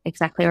can't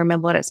exactly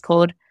remember what it's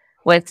called,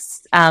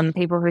 with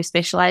people who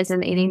specialize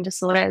in eating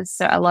disorders.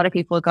 So a lot of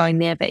people are going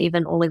there, but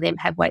even all of them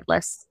have wait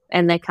lists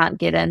and they can't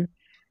get in.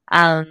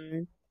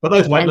 But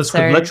those wait lists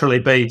could literally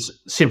be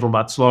several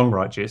months long,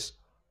 right, Jess?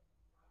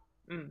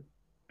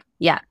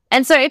 Yeah.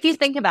 And so if you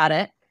think about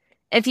it,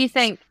 if you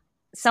think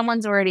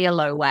someone's already a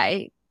low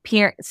weight,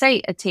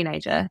 say a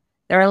teenager,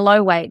 they're a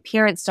low weight,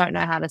 parents don't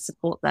know how to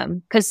support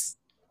them, because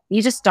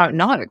you just don't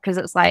know, because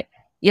it's like,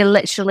 you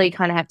literally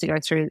kind of have to go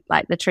through,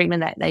 like, the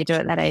treatment that they do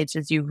at that age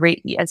is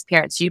as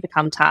parents, you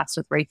become tasked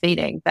with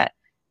refeeding. But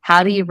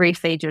how do you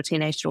refeed your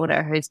teenage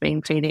daughter who's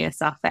been feeding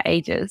herself for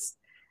ages?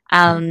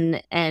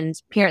 And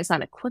parents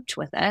aren't equipped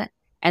with it,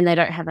 and they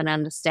don't have an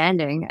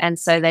understanding. And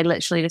so they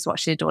literally just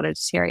watch their daughter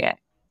deteriorate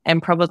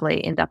and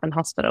probably end up in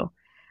hospital.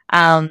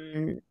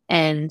 And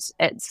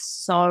it's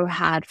so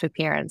hard for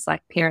parents.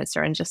 Like, parents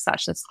are in just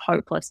such this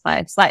hopeless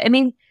place. Like, I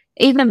mean,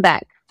 even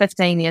back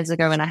 15 years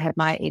ago when I had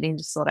my eating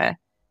disorder,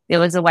 there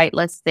was a wait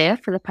list there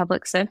for the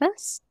public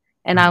service,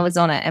 and I was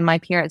on it. And my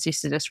parents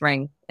used to just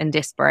ring in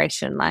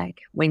desperation, like,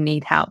 we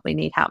need help.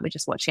 We're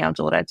just watching our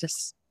daughter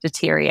just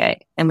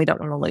deteriorate, and we don't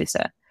want to lose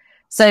her.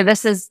 So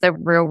this is the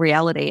real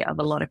reality of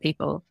a lot of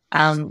people,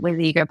 whether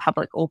you go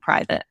public or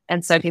private.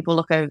 And so people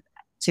look to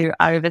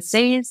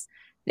overseas.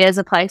 There's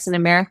a place in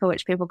America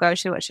which people go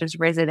to, which is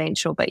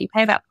residential, but you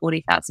pay about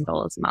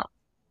 $40,000 a month.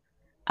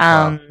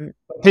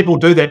 People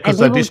do that because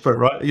they're desperate,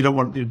 right? You don't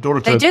want your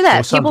daughter to, do that.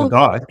 or son to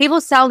die.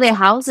 People sell their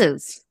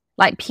houses.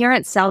 Like,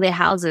 parents sell their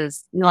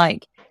houses.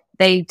 Like,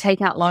 they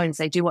take out loans.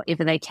 They do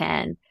whatever they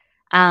can.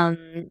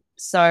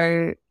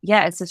 So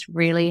yeah, it's this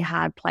really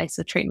hard place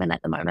of treatment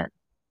at the moment.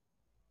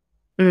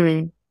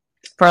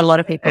 for a lot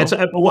of people. And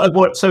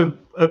so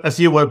if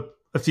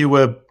you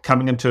were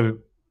coming into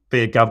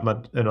be a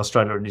government in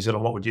Australia or New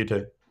Zealand, what would you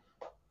do?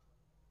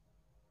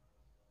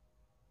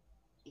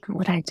 What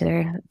would I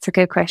do? It's a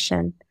good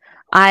question.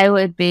 I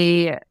would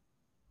be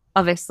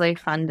obviously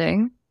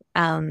funding,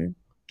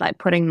 like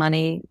putting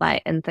money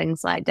like in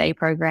things like day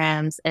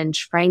programs and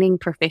training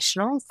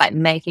professionals, like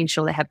making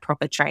sure they have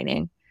proper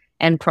training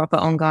and proper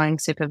ongoing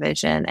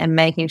supervision and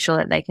making sure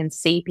that they can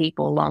see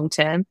people long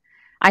term.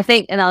 I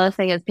think another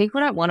thing is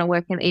people don't want to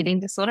work in eating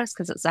disorders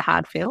because it's a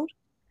hard field.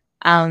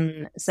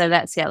 So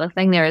that's the other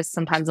thing. There is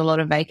sometimes a lot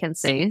of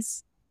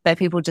vacancies, but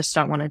people just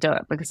don't want to do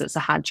it because it's a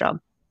hard job.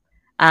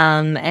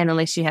 And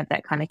unless you have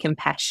that kind of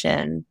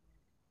compassion,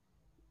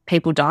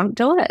 people don't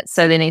do it.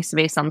 So there needs to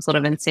be some sort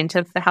of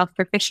incentive for health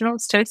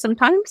professionals too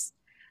sometimes.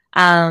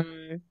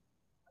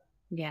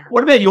 Yeah.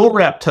 What about your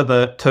route to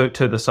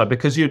the side?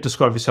 Because you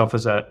describe yourself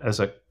as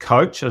a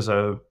coach,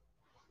 and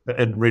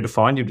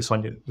Redefine, you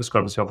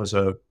describe yourself as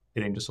a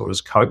eating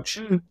disorders coach.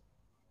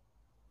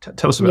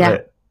 Tell us about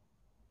that.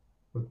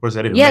 What does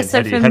that even mean? So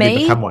how do you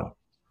become one?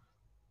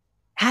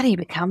 How do you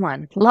become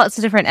one? Lots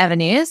of different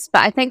avenues. But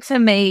I think for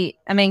me,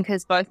 I mean,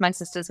 because both my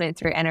sisters went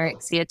through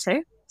anorexia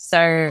too.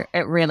 So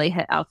it really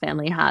hit our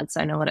family hard.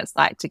 So I know what it's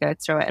like to go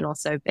through it and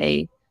also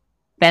be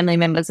family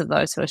members of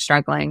those who are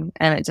struggling.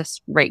 And it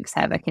just wreaks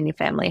havoc in your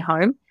family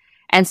home.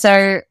 And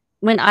so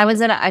when I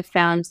was in it, I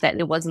found that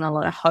there wasn't a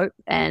lot of hope.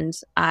 And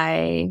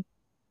I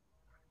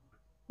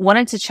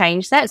wanted to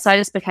change that. So I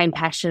just became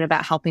passionate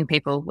about helping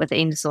people with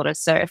eating disorders.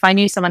 So if I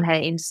knew someone had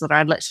an eating disorder,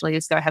 I'd literally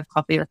just go have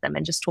coffee with them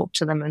and just talk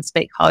to them and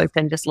speak hope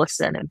and just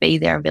listen and be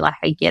there and be like,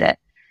 I get it.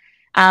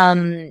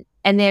 And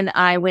then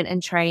I went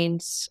and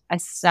trained. I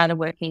started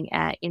working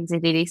at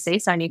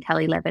NZEDC, so I knew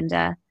Kelly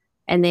Lavender.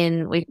 And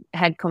then we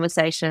had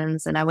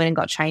conversations and I went and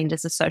got trained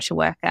as a social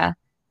worker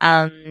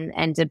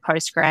and did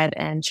postgrad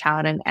in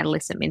child and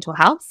adolescent mental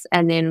health.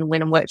 And then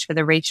went and worked for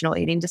the Regional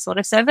Eating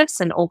Disorder Service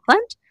in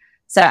Auckland.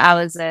 So I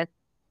was a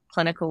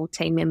clinical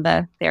team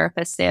member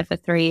therapist there for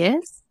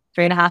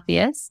 3.5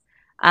 years,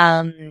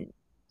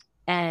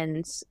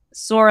 and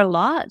saw a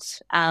lot,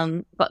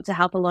 got to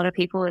help a lot of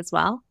people as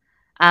well.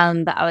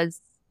 But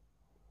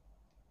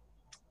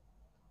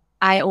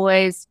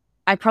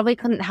I probably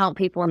couldn't help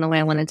people in the way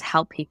I wanted to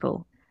help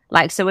people.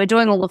 Like, so we're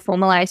doing all the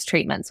formalized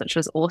treatments, which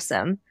was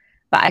awesome,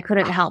 but I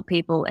couldn't help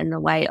people in the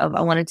way of,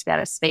 I wanted to be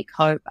able to speak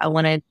hope.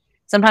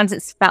 Sometimes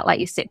it's felt like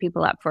you set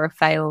people up for a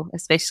fail,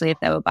 especially if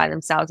they were by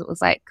themselves. It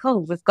was like,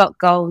 cool, we've got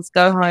goals,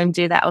 go home,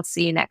 do that. I'll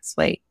see you next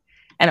week.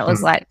 And it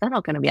was like, they're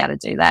not going to be able to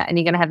do that. And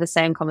you're going to have the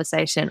same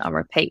conversation on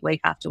repeat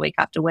week after week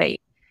after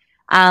week.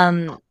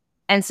 And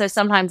so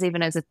sometimes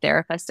even as a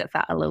therapist, it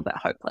felt a little bit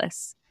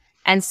hopeless.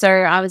 And so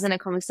I was in a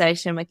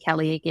conversation with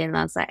Kelly again, and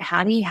I was like,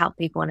 how do you help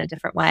people in a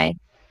different way?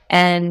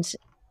 And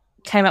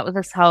came up with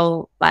this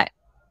whole, like,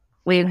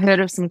 we had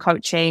heard of some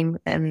coaching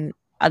in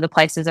other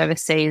places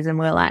overseas, and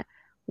we're like,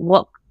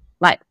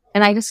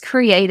 and I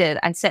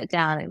sat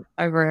down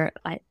over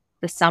like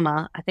the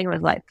summer, I think it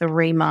was like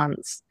 3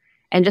 months,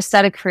 and just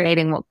started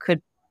creating what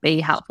could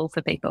be helpful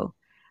for people.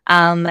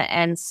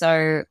 And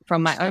so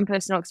from my own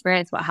personal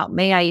experience, what helped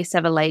me, I used to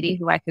have a lady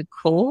who I could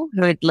call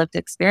who had lived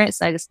experience.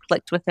 And I just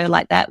clicked with her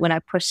like that.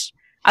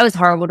 I was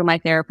horrible to my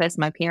therapist,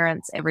 my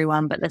parents,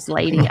 everyone, but this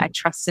lady, I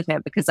trusted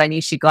her because I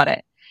knew she got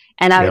it.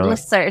 And I would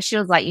listen. So she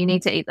was like, you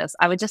need to eat this.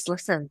 I would just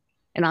listen.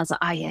 And I was like,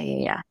 oh,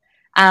 yeah.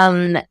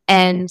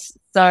 And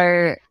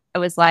so it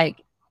was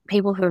like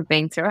people who have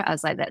been through it, I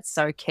was like, that's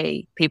so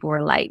key. People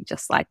relate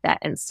just like that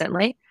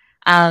instantly.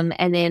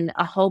 And then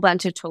a whole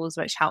bunch of tools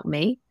which helped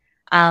me.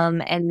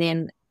 And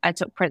then I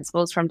took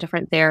principles from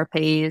different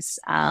therapies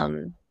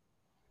and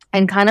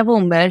kind of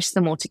all merged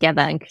them all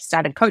together and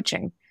started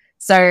coaching.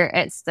 So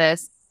it's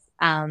this,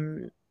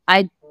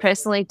 I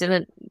personally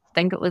didn't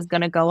think it was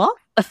going to go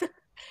off,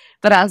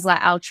 but I was like,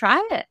 I'll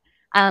try it.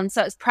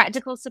 So it's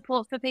practical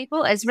support for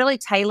people. It's really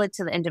tailored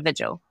to the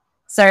individual.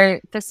 So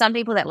for some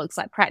people that looks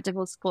like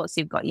practical support.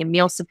 So you've got your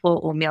meal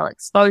support or meal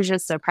exposure.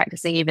 So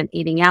practicing even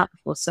eating out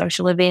before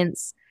social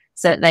events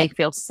so that they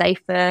feel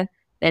safer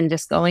than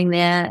just going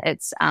there.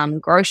 It's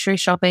grocery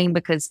shopping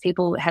because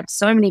people have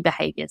so many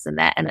behaviors in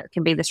that, and it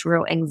can be this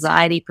real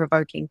anxiety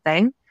provoking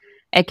thing.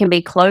 It can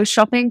be clothes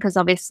shopping because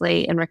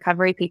obviously in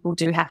recovery, people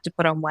do have to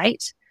put on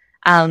weight.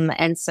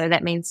 And so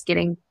that means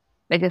getting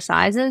bigger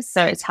sizes.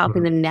 So it's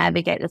helping them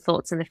navigate the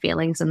thoughts and the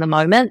feelings in the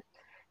moment.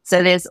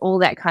 So there's all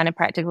that kind of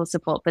practical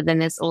support, but then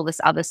there's all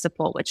this other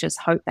support, which is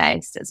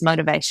hope-based. It's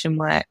motivation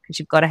work because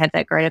you've got to have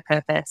that greater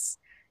purpose.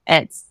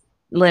 It's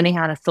learning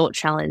how to thought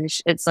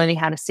challenge. It's learning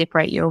how to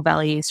separate your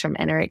values from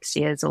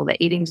anorexias or the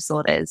eating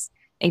disorders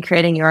and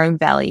creating your own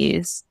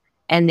values.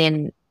 And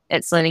then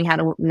it's learning how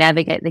to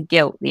navigate the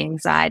guilt, the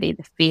anxiety,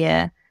 the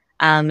fear,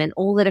 and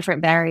all the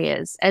different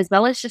barriers, as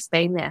well as just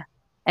being there.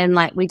 And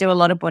like we do a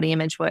lot of body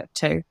image work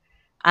too.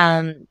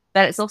 But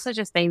it's also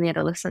just being there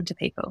to listen to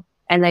people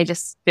and they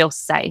just feel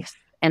safe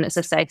and it's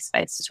a safe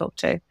space to talk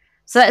to.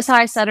 So that's how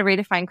I started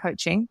Redefine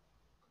Coaching.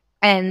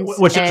 And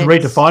which is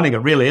redefining it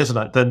really, isn't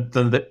it?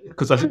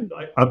 Because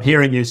I'm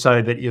hearing you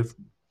say that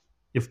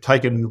you've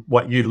taken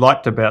what you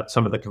liked about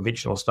some of the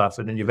conventional stuff,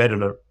 and then you've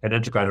added and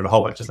integrated a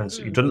whole bunch of things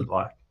that you didn't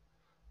like.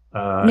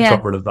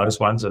 Got rid of those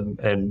ones,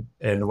 and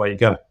away you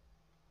go.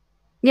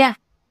 Yeah,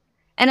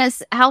 and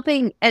it's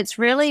helping. It's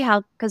really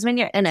because when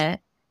you're in it,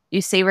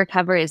 you see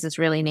recovery as this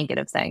really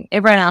negative thing.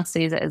 Everyone else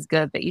sees it as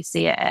good, but you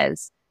see it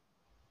as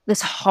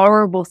this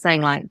horrible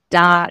thing, like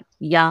dark,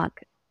 yuck.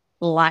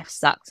 Life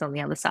sucks on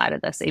the other side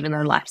of this, even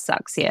though life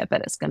sucks here,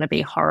 but it's going to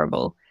be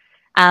horrible.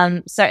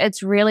 So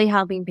it's really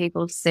helping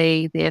people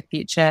see their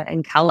future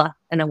in color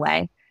in a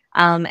way,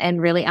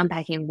 and really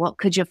unpacking what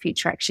could your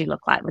future actually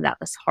look like without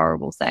this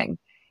horrible thing,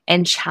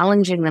 and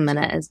challenging them in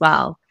it as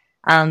well.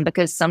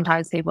 Because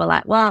sometimes people are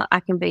like, well, I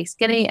can be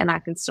skinny and I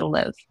can still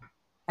live.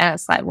 And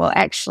it's like, well,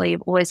 actually,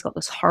 you've always got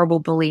this horrible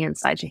bully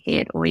inside your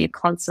head, or you're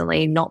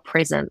constantly not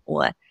present,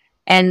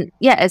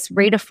 it's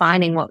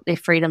redefining what their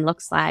freedom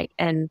looks like.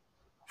 And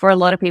for a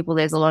lot of people,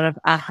 there's a lot of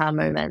aha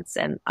moments,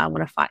 and I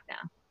want to fight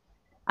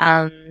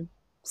now.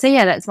 So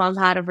yeah, that's one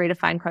part of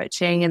Redefine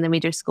coaching. And then we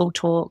do school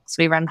talks,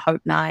 we run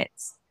hope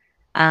nights,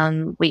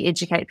 we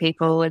educate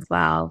people as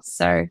well.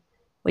 So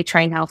we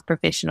train health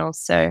professionals.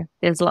 So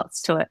there's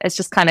lots to it. It's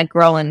just kind of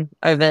growing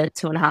over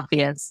 2.5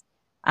 years.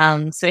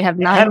 So we have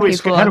 9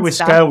 people. How do we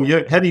scale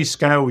you? How do you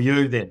scale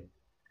you then?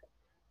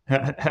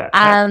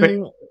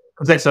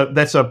 Because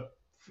that's a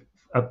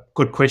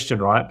good question,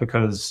 right?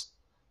 Because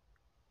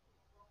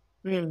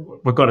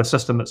we've got a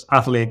system that's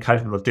utterly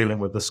incapable of dealing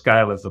with the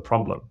scale of the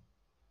problem,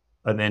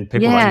 and then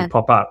people like you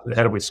pop up.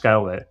 How do we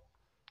scale that?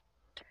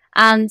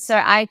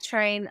 So I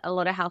train a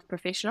lot of health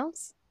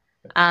professionals,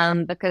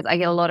 because I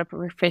get a lot of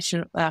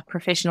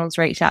professionals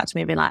reach out to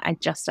me and be like, I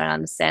just don't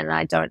understand,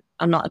 and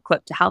I'm not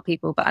equipped to help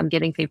people, but I'm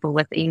getting people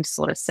with eating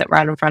disorders sit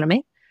right in front of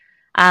me.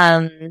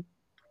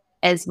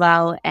 As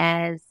well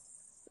as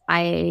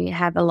I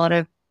have a lot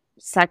of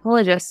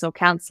psychologists or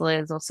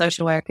counselors or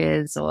social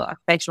workers or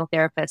occupational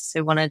therapists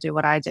who want to do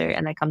what I do,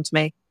 and they come to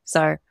me.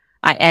 So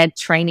I add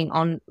training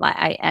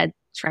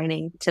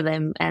to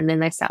them, and then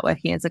they start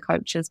working as a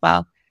coach as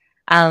well.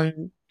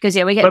 Because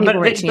we get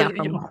people reaching out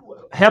from.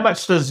 How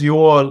much does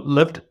your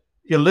lived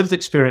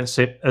experience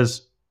set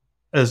as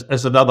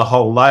another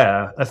whole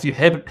layer? If you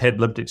haven't had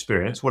lived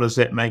experience, what does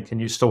that mean? Can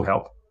you still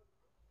help?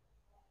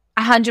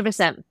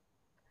 100%.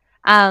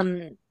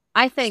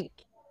 I think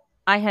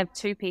I have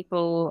 2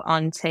 people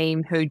on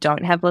team who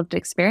don't have lived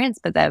experience,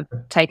 but they've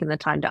taken the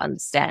time to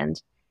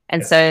understand.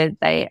 And so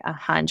they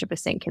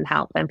 100% can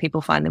help, and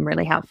people find them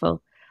really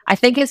helpful. I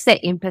think it's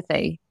that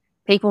empathy.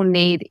 People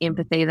need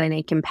empathy, they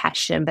need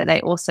compassion, but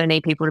they also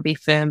need people to be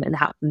firm and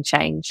help them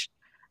change.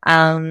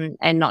 And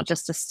not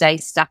just to stay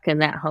stuck in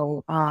that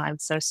whole, oh, I'm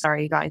so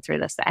sorry you're going through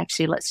this, but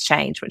actually let's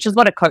change, which is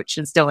what a coach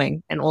is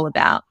doing and all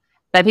about.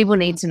 But people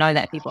need to know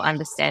that people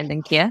understand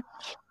and care.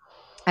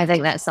 I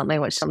think that's something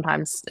which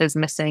sometimes is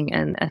missing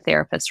in a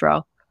therapist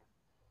role.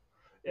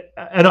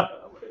 And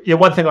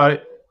one thing I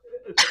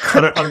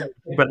don't know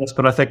about this,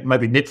 but I think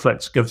maybe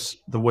Netflix gives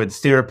the word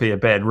therapy a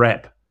bad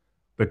rap,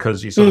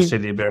 because you sort of see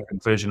the American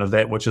version of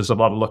that, which is a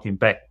lot of looking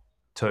back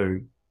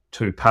to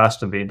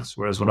past events.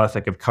 Whereas when I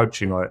think of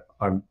coaching,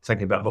 I'm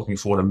thinking about looking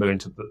forward and moving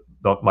to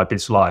my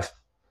best life.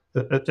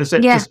 Is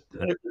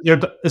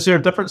there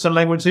a difference in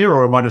language there,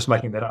 or am I just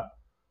making that up?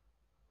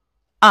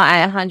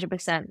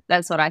 100%.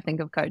 That's what I think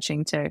of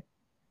coaching too.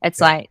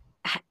 It's like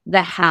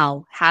the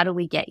how do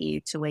we get you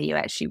to where you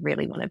actually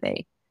really want to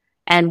be?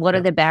 And what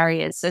are the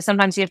barriers? So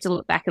sometimes you have to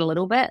look back a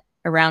little bit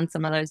around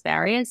some of those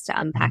barriers to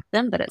unpack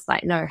them, but it's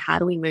like, no, how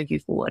do we move you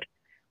forward?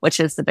 Which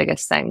is the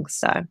biggest thing.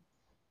 So,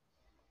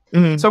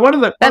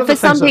 but for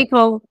some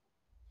people,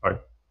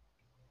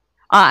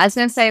 I was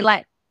going to say,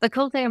 like, the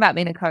cool thing about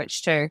being a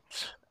coach too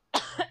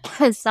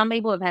is some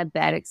people have had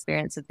bad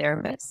experience with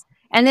therapists,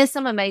 and there's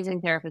some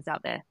amazing therapists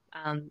out there,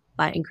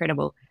 like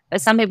incredible, but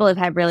some people have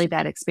had really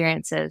bad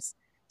experiences.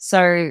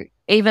 So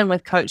even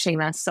with coaching,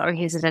 they're so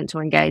hesitant to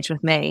engage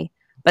with me,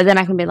 but then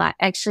I can be like,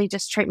 actually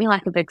just treat me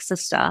like a big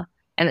sister.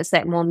 And it's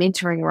that more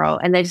mentoring role,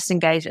 and they just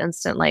engage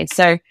instantly.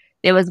 So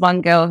there was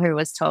one girl who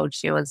was told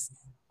she was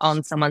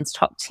on someone's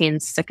top 10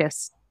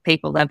 sickest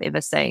people they've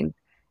ever seen.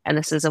 And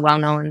this is a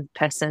well-known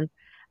person.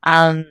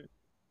 And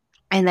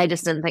they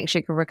just didn't think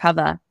she could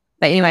recover.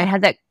 But anyway,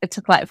 it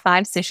took like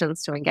 5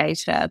 sessions to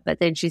engage her, but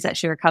then she's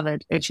actually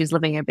recovered and she's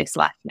living her best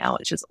life now,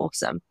 which is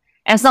awesome.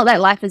 And it's not that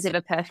life is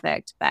ever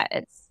perfect, but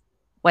it's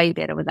way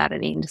better without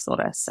an eating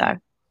disorder. So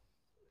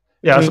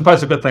yeah, I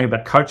suppose the good thing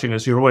about coaching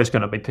is you're always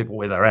going to meet people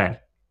where they're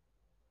at.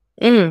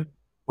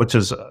 Which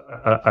is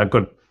a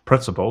good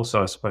principle.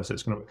 So I suppose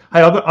it's going to.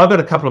 Hey, I've got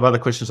a couple of other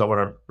questions I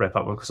want to wrap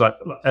up with, because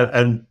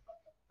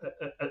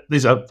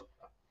these are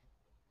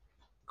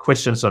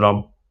questions that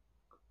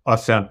I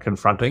found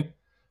confronting,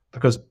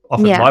 because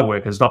often my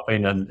work has not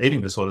been in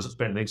eating disorders; it's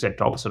been the exact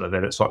opposite of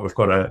that. It's like we've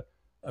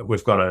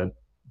got a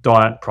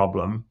diet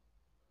problem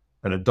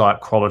and a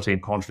diet quality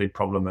and quantity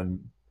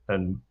problem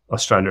in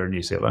Australia and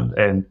New Zealand,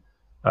 and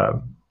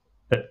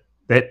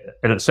that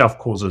in itself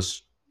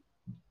causes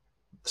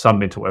some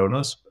mental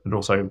illness. It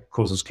also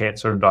causes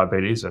cancer and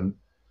diabetes and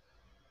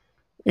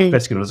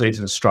vascular disease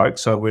and stroke.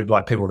 So we'd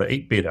like people to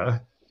eat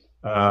better.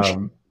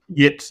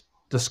 yet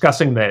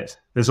discussing that,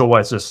 there's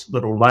always this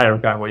little layer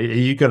of going, well, are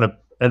you going to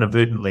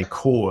inadvertently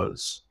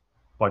cause,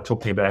 by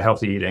talking about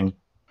healthy eating,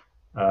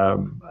 a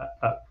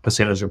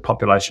percentage of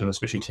population,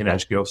 especially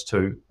teenage girls,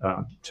 to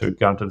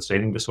go into this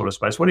eating disorder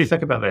space? What do you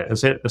think about that?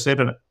 Is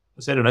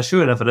that an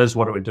issue? And if it is,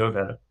 what do we do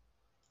about it?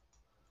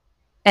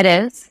 It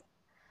is.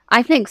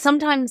 I think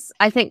sometimes,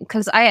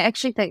 because I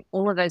actually think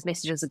all of those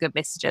messages are good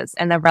messages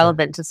and they're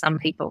relevant to some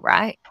people,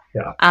 right?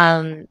 Yeah.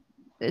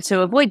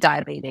 To avoid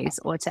diabetes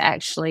or to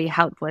actually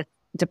help with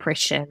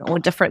depression or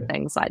different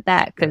things like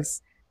that,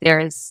 because there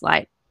is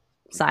like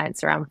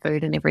science around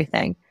food and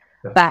everything.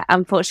 Yeah. But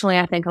unfortunately,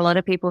 I think a lot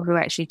of people who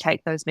actually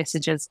take those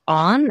messages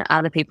on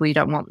are the people you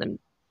don't want them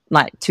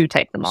to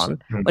take them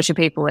on, which are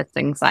people with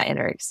things like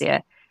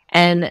anorexia.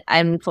 And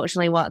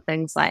unfortunately, what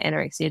things like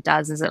anorexia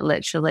does is it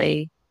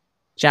literally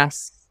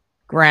just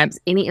grabs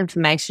any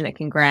information it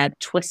can grab,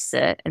 twists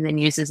it, and then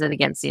uses it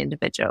against the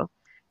individual.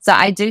 So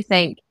I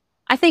think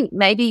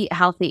maybe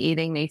healthy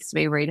eating needs to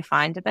be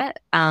redefined a bit.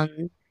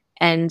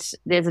 And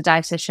there's a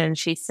dietitian,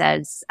 she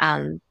says,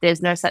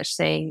 there's no such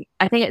thing.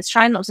 I think it's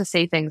trying not to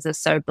see things as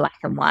so black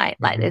and white.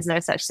 Like there's no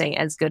such thing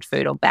as good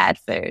food or bad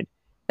food.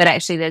 But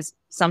actually there's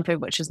some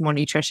food which is more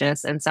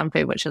nutritious and some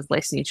food which is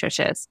less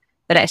nutritious.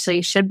 But actually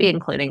you should be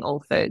including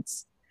all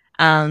foods.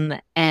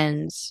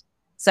 And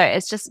so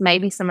it's just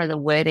maybe some of the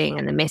wording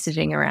and the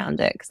messaging around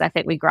it. Because I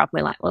think we grow up,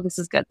 we're like, well, this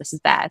is good, this is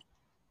bad.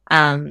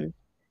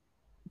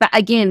 But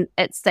again,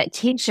 it's that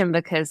tension,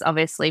 because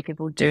obviously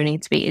people do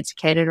need to be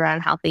educated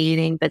around healthy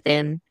eating, but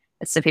then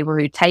it's the people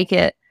who take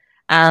it.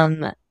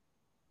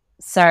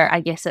 So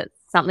I guess it's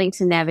something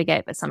to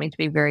navigate, but something to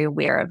be very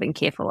aware of and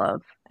careful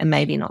of, and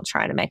maybe not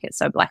try to make it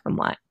so black and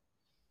white.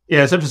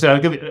 Yeah, it's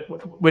interesting.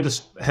 We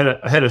just had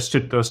a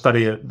student do a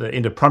study at the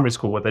end of primary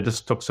school where they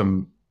just took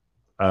some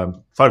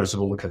photos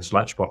of all the kids'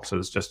 lunch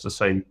boxes just to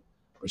see,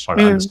 trying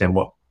to understand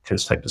what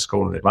kids take to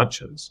school in their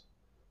lunches.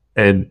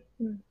 And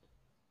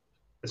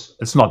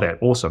it's not that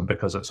awesome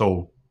because it's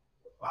all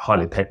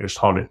highly packaged,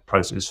 highly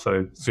processed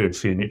food, very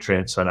few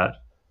nutrients in it,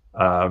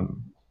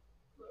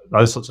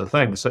 those sorts of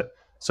things.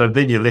 So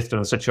then you're left in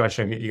a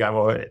situation you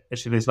go, well,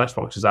 actually these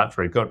lunchboxes aren't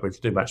very good. We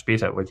could do much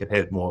better. We could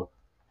have more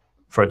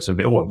fruits and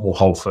more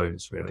whole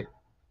foods, really.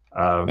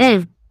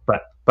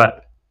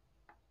 But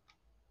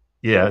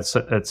yeah,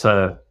 it's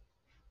a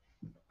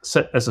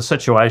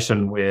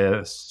situation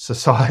where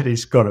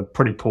society's got a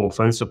pretty poor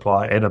food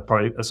supply and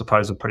I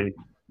suppose a pretty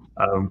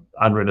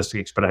unrealistic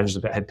expectations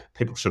about how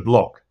people should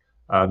look.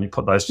 You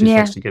put those two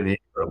things together, you've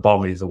got a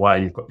bomb either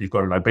way. You've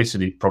got an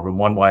obesity problem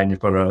one way, and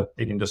you've got an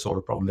eating disorder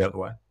problem the other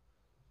way.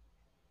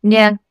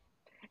 Yeah, and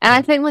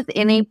I think with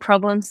any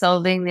problem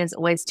solving, there's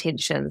always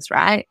tensions,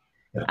 right?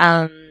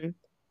 Yeah.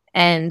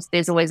 And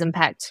there's always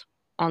impact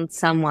on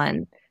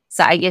someone.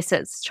 So I guess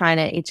it's trying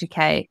to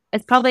educate.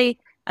 It's probably,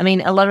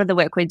 a lot of the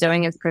work we're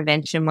doing is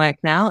prevention work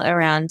now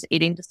around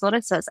eating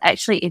disorders. So it's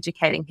actually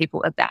educating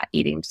people about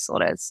eating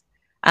disorders.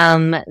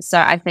 So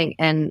I think,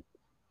 and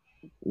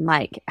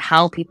like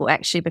how people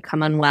actually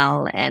become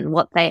unwell and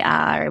what they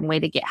are and where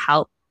to get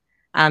help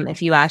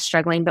if you are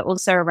struggling, but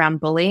also around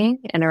bullying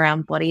and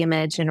around body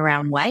image and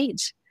around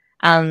weight.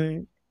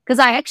 Because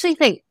I actually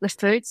think the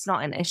food's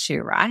not an issue,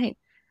 right?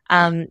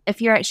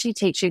 If you're actually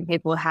teaching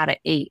people how to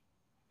eat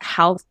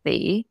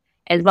healthy,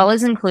 as well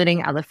as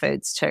including other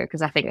foods too,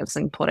 because I think it's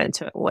important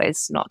to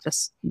always not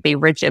just be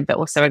rigid, but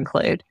also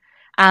include.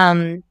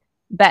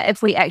 But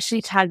if we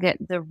actually target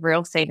the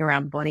real thing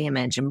around body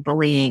image and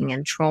bullying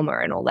and trauma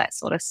and all that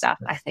sort of stuff,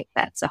 I think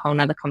that's a whole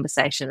nother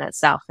conversation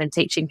itself, and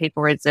teaching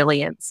people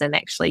resilience and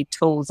actually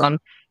tools on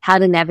how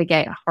to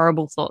navigate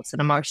horrible thoughts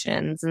and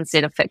emotions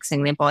instead of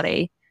fixing their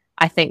body.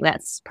 I think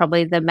that's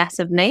probably the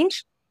massive need.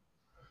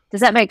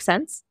 Does that make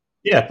sense?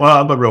 Yeah, well,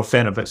 I'm a real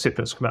fan of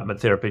acceptance commitment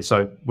therapy.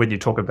 So when you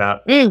talk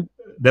about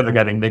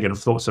navigating negative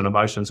thoughts and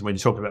emotions, and when you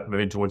talk about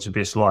moving towards your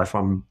best life,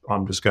 I'm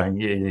just going,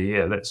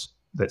 yeah.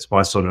 That's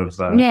my sort of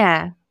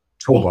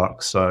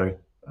toolbox. So,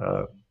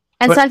 so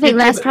I think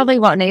that's probably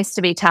what needs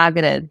to be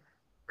targeted.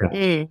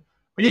 Yeah.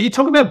 You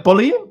talk about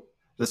bullying.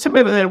 Let's talk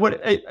about that.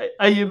 What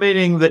are you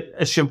meaning? That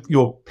it's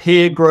your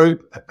peer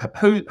group?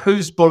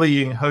 Who's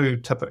bullying who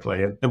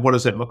typically, and what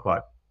does that look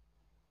like?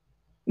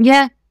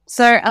 Yeah.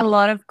 So a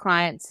lot of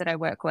clients that I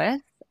work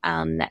with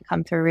that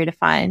come through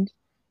Redefined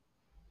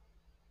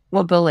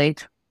were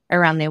bullied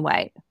around their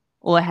weight,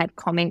 or had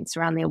comments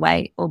around their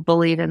weight, or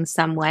bullied in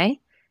some way.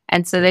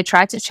 And so they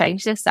tried to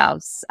change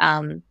themselves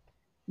to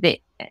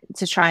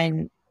try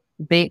and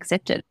be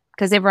accepted,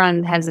 because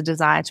everyone has a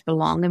desire to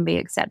belong and be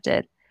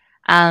accepted.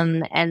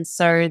 And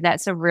so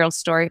that's a real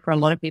story for a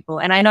lot of people.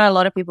 And I know a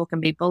lot of people can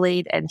be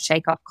bullied and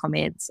shake off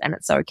comments, and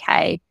it's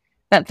okay.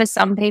 But for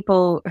some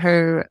people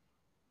who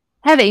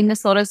have eating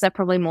disorders, they're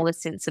probably more the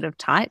sensitive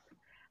type.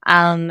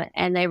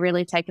 And they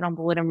really take it on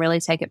board and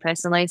really take it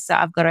personally. So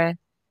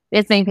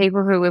there's been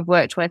people who we've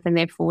worked with in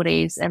their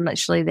 40s, and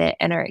literally their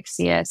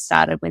anorexia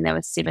started when they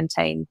were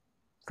 17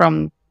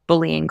 from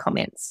bullying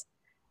comments.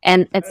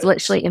 And it's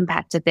literally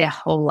impacted their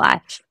whole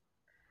life.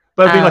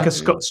 But it'd be like a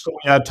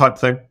schoolyard type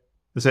thing.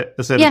 Is that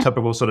a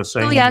typical sort of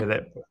scene?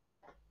 Yeah.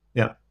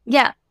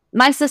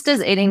 my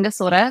sister's eating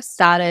disorder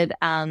started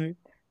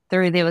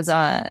it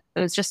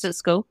was just at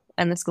school,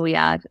 in the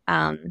schoolyard.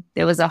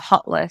 There was a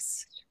hot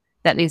list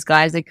that these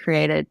guys had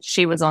created.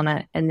 She was on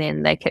it, and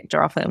then they kicked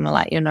her off it and were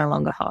like, "You're no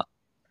longer hot."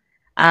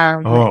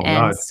 So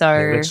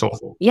that's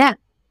awful. Yeah.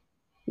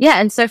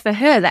 And so for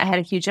her, that had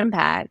a huge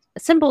impact. A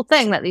simple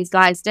thing that these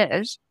guys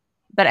did,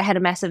 but it had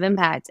a massive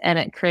impact, and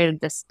it created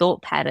this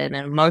thought pattern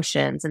and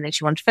emotions, and then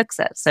she wanted to fix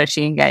it. So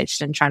she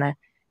engaged in trying to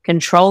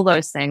control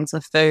those things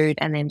with food,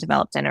 and then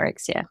developed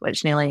anorexia,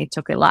 which nearly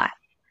took her life.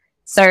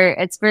 So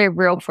it's very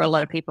real for a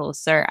lot of people.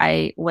 So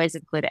I always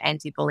include an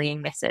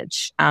anti-bullying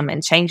message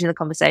and changing the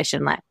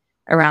conversation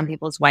around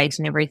people's weight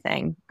and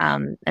everything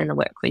in the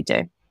work we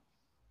do.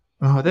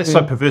 Oh, that's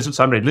so perverse at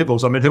so many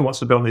levels. I mean, who wants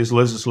to be on these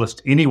losers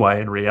list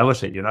anyway, in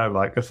reality,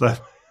 if they...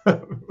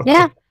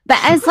 Yeah, but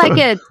as like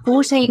a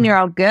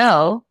 14-year-old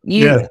girl,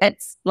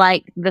 it's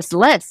like this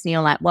list, and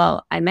you're like,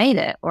 well, I made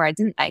it or I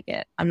didn't make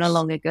it. I'm no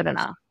longer good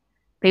enough.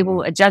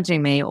 People are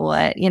judging me,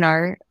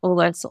 or, all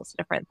those sorts of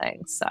different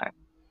things. So,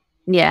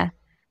 yeah.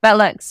 But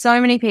look, so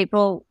many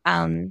people,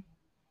 eating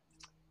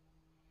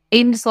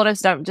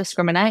disorders don't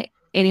discriminate.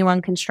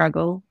 Anyone can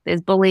struggle.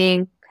 There's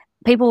bullying.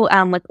 People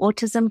with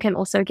autism can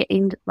also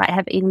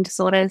have eating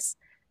disorders,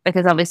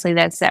 because obviously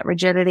that's that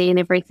rigidity and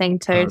everything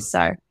too.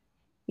 So,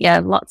 yeah,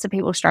 lots of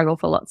people struggle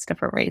for lots of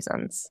different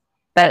reasons.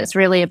 But it's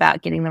really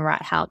about getting the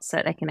right help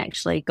so they can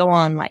actually go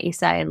on, like you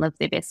say, and live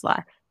their best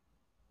life.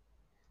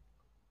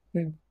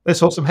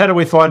 That's awesome. How do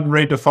we find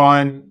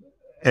Redefine,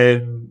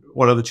 and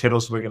what are the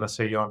channels we're going to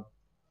see you on?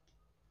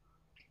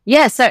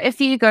 Yeah, so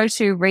if you go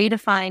to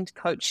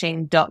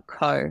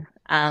redefinedcoaching.co,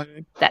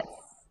 that's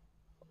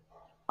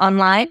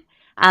online,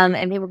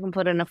 and people can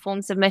put in a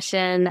form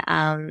submission,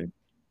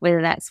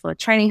 whether that's for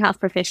training health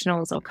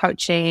professionals or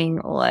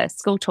coaching or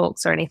school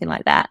talks or anything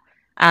like that,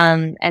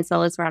 as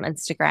well as we're on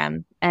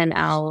Instagram. And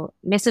our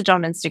message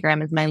on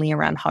Instagram is mainly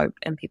around hope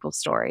and people's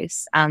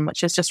stories,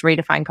 which is just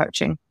Redefine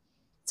Coaching.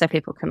 So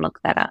people can look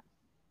that up.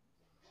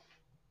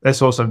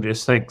 That's awesome,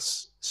 Jess.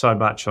 Thanks so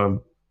much. I've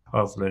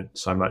learned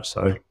so much.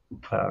 So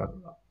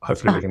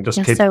hopefully we can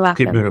just keep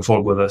moving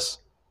forward with this.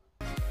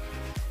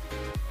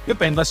 You've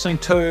been listening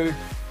to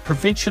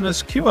Prevention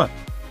is Cure,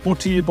 brought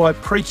to you by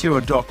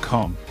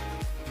Precure.com,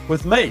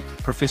 with me,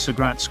 Professor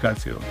Grant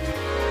Schofield.